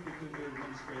schools because they're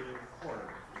administrative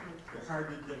horror. They're hard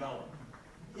to develop.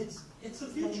 it's the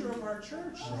future of our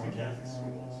church, the Catholic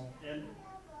schools. And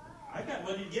I got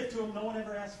money to give to them, no one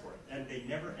ever asked for it. And they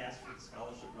never asked for the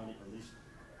scholarship money, or at least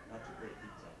not to great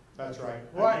detail. That's right.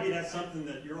 Well, maybe that's something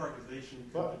that your organization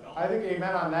could develop. I think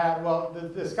amen on that. Well,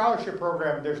 the scholarship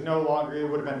program, there's no longer, it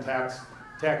would have been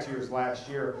tax years last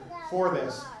year for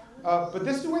this. But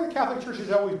this is where the Catholic Church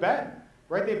has always been,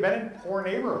 right? They've been in poor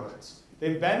neighborhoods.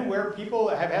 They've been where people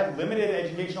have had limited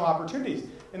educational opportunities.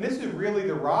 And this is really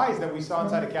the rise that we saw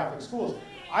inside of Catholic schools.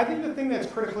 I think the thing that's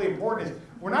critically important is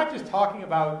we're not just talking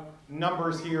about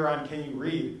numbers here on can you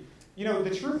read. You know,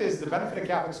 the truth is the benefit of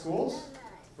Catholic schools,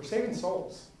 we're saving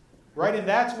souls, right? And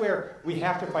that's where we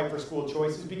have to fight for school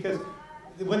choices, because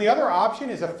when the other option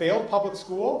is a failed public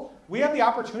school, we have the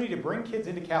opportunity to bring kids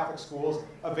into Catholic schools,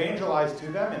 evangelize to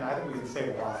them, and I think we can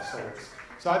save a lot of souls.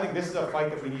 So I think this is a fight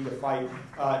that we need to fight,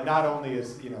 not only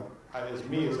as, you know, as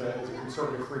me as a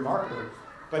conservative free marketer,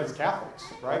 but as Catholics,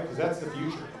 right? Because that's the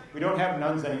future. We don't have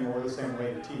nuns anymore the same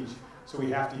way to teach, so we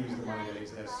have to use the money that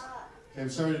exists. Okay, I'm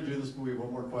sorry to do this, but we have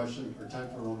one more question, or time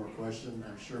for one more question.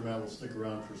 I'm sure Matt will stick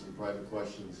around for some private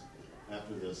questions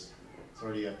after this. It's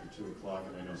already after 2 o'clock,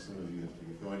 and I know some of you have to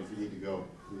get going. If you need to go,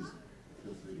 please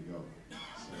feel free to go.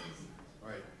 So, all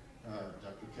right,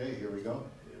 Dr. K, here we go.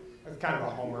 That's kind of a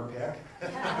homer pick.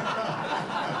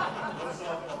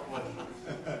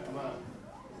 Come on.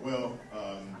 Well,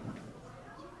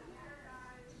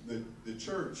 the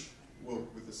church, well,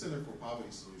 with the Center for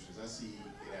Poverty Solutions, I see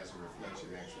it as a reflection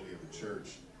actually of the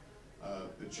church.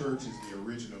 The church is the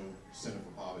original Center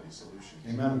for Poverty Solutions.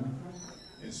 Amen.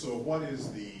 And so what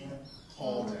is the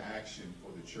call to action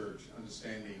for the church?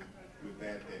 Understanding with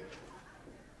that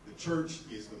the church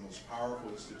is the most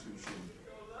powerful institution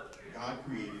God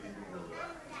created in the world.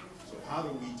 So how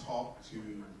do we talk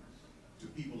to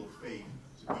people of faith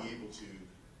to be able to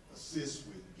assist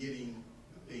with getting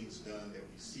the things done that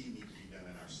we see need to be done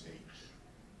in our state?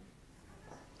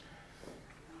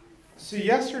 So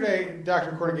yesterday,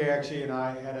 Dr. Cornegay actually and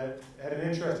I had an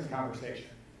interesting conversation,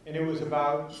 and it was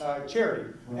about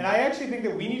charity. And I actually think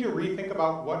that we need to rethink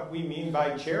about what we mean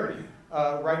by charity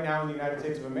right now in the United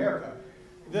States of America.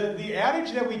 The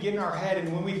adage that we get in our head,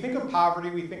 and when we think of poverty,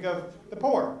 we think of the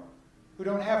poor who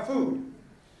don't have food.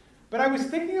 But I was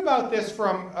thinking about this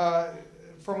from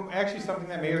actually something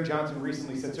that Mayor Johnson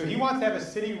recently said. So he wants to have a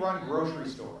city-run grocery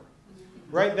store,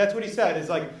 right? That's what he said. It's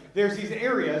like there's these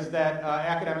areas that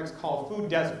academics call food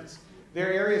deserts.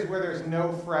 They're areas where there's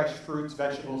no fresh fruits,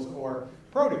 vegetables, or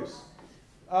produce.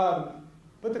 But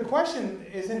the question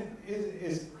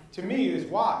is to me, is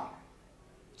why?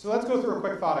 So let's go through a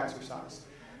quick thought exercise.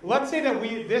 Let's say that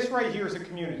this right here is a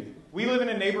community. We live in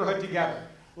a neighborhood together.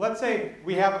 Let's say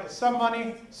we have some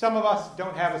money, some of us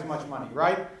don't have as much money,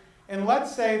 right? And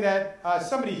let's say that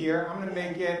somebody here, I'm going to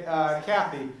make it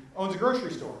Kathy, owns a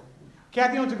grocery store.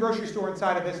 Kathy owns a grocery store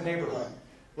inside of this neighborhood,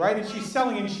 right? And she's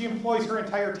selling it, and she employs her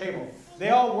entire table. They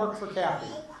all work for Kathy,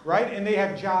 right? And they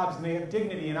have jobs, and they have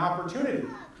dignity and opportunity.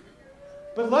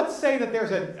 But let's say that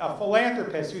there's a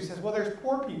philanthropist who says, well, there's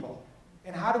poor people,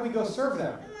 and how do we go serve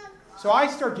them? So I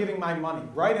start giving my money,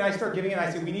 right? And I start giving, and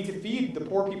I say, we need to feed the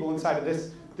poor people inside of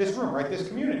this room, right? This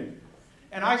community.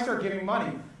 And I start giving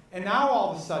money. And now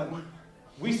all of a sudden,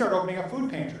 we start opening up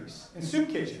food pantries and soup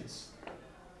kitchens.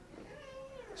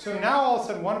 So now all of a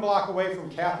sudden, 1 block away from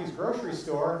Kathy's grocery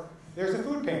store, there's a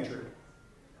food pantry.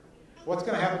 What's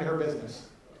going to happen to her business?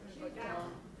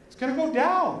 It's going to go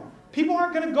down. People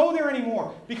aren't going to go there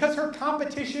anymore because her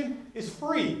competition is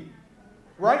free.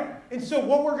 Right? And so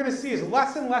what we're going to see is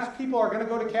less and less people are going to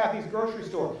go to Kathy's grocery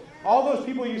store. All those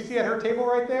people you see at her table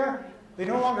right there, they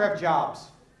no longer have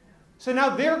jobs. So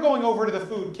now they're going over to the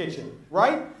food kitchen,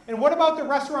 right? And what about the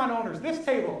restaurant owners? This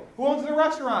table, who owns the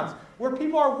restaurants, where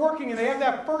people are working and they have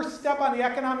that first step on the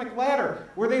economic ladder,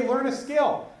 where they learn a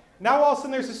skill. Now all of a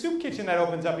sudden there's a soup kitchen that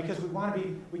opens up because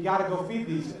we got to go feed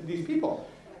these people.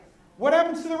 What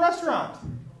happens to the restaurant?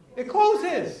 It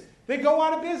closes. They go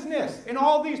out of business, and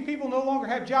all these people no longer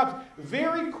have jobs.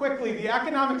 Very quickly, the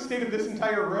economic state of this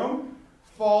entire room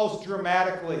falls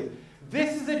dramatically.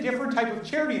 This is a different type of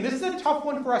charity, and this is a tough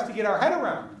one for us to get our head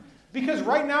around. Because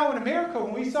right now in America,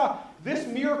 when we saw this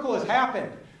miracle has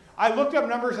happened, I looked up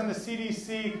numbers on the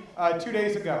CDC 2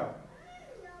 days ago.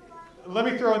 Let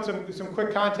me throw in some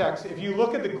quick context. If you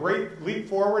look at the great leap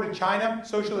forward in China,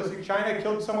 socialistic China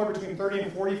killed somewhere between 30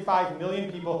 and 45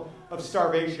 million people of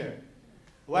starvation.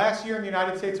 Last year in the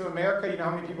United States of America, you know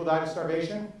how many people died of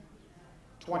starvation?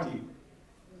 20.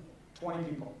 20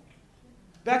 people.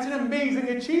 That's an amazing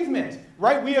achievement,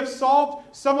 right? We have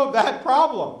solved some of that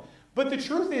problem. But the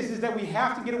truth is that we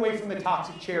have to get away from the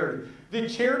toxic charity. The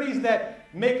charities that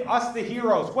make us the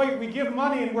heroes. Wait, we give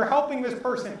money and we're helping this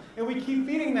person and we keep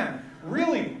feeding them.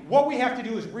 Really, what we have to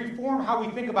do is reform how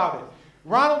we think about it.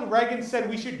 Ronald Reagan said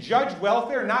we should judge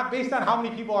welfare not based on how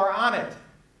many people are on it,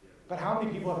 but how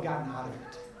many people have gotten out of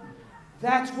it.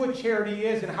 That's what charity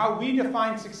is, and how we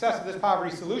define success of this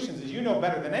poverty solutions, as you know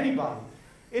better than anybody.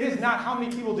 It is not how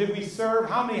many people did we serve,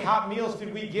 how many hot meals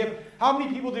did we give, how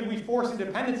many people did we force into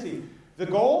dependency. The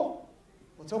goal?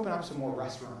 Let's open up some more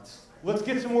restaurants. Let's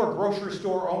get some more grocery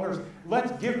store owners.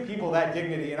 Let's give people that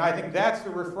dignity. And I think that's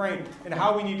the refrain and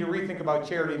how we need to rethink about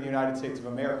charity in the United States of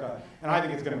America. And I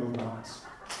think it's going to move mountains.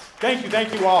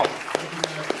 Thank you all.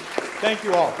 Thank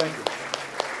you all. Thank you.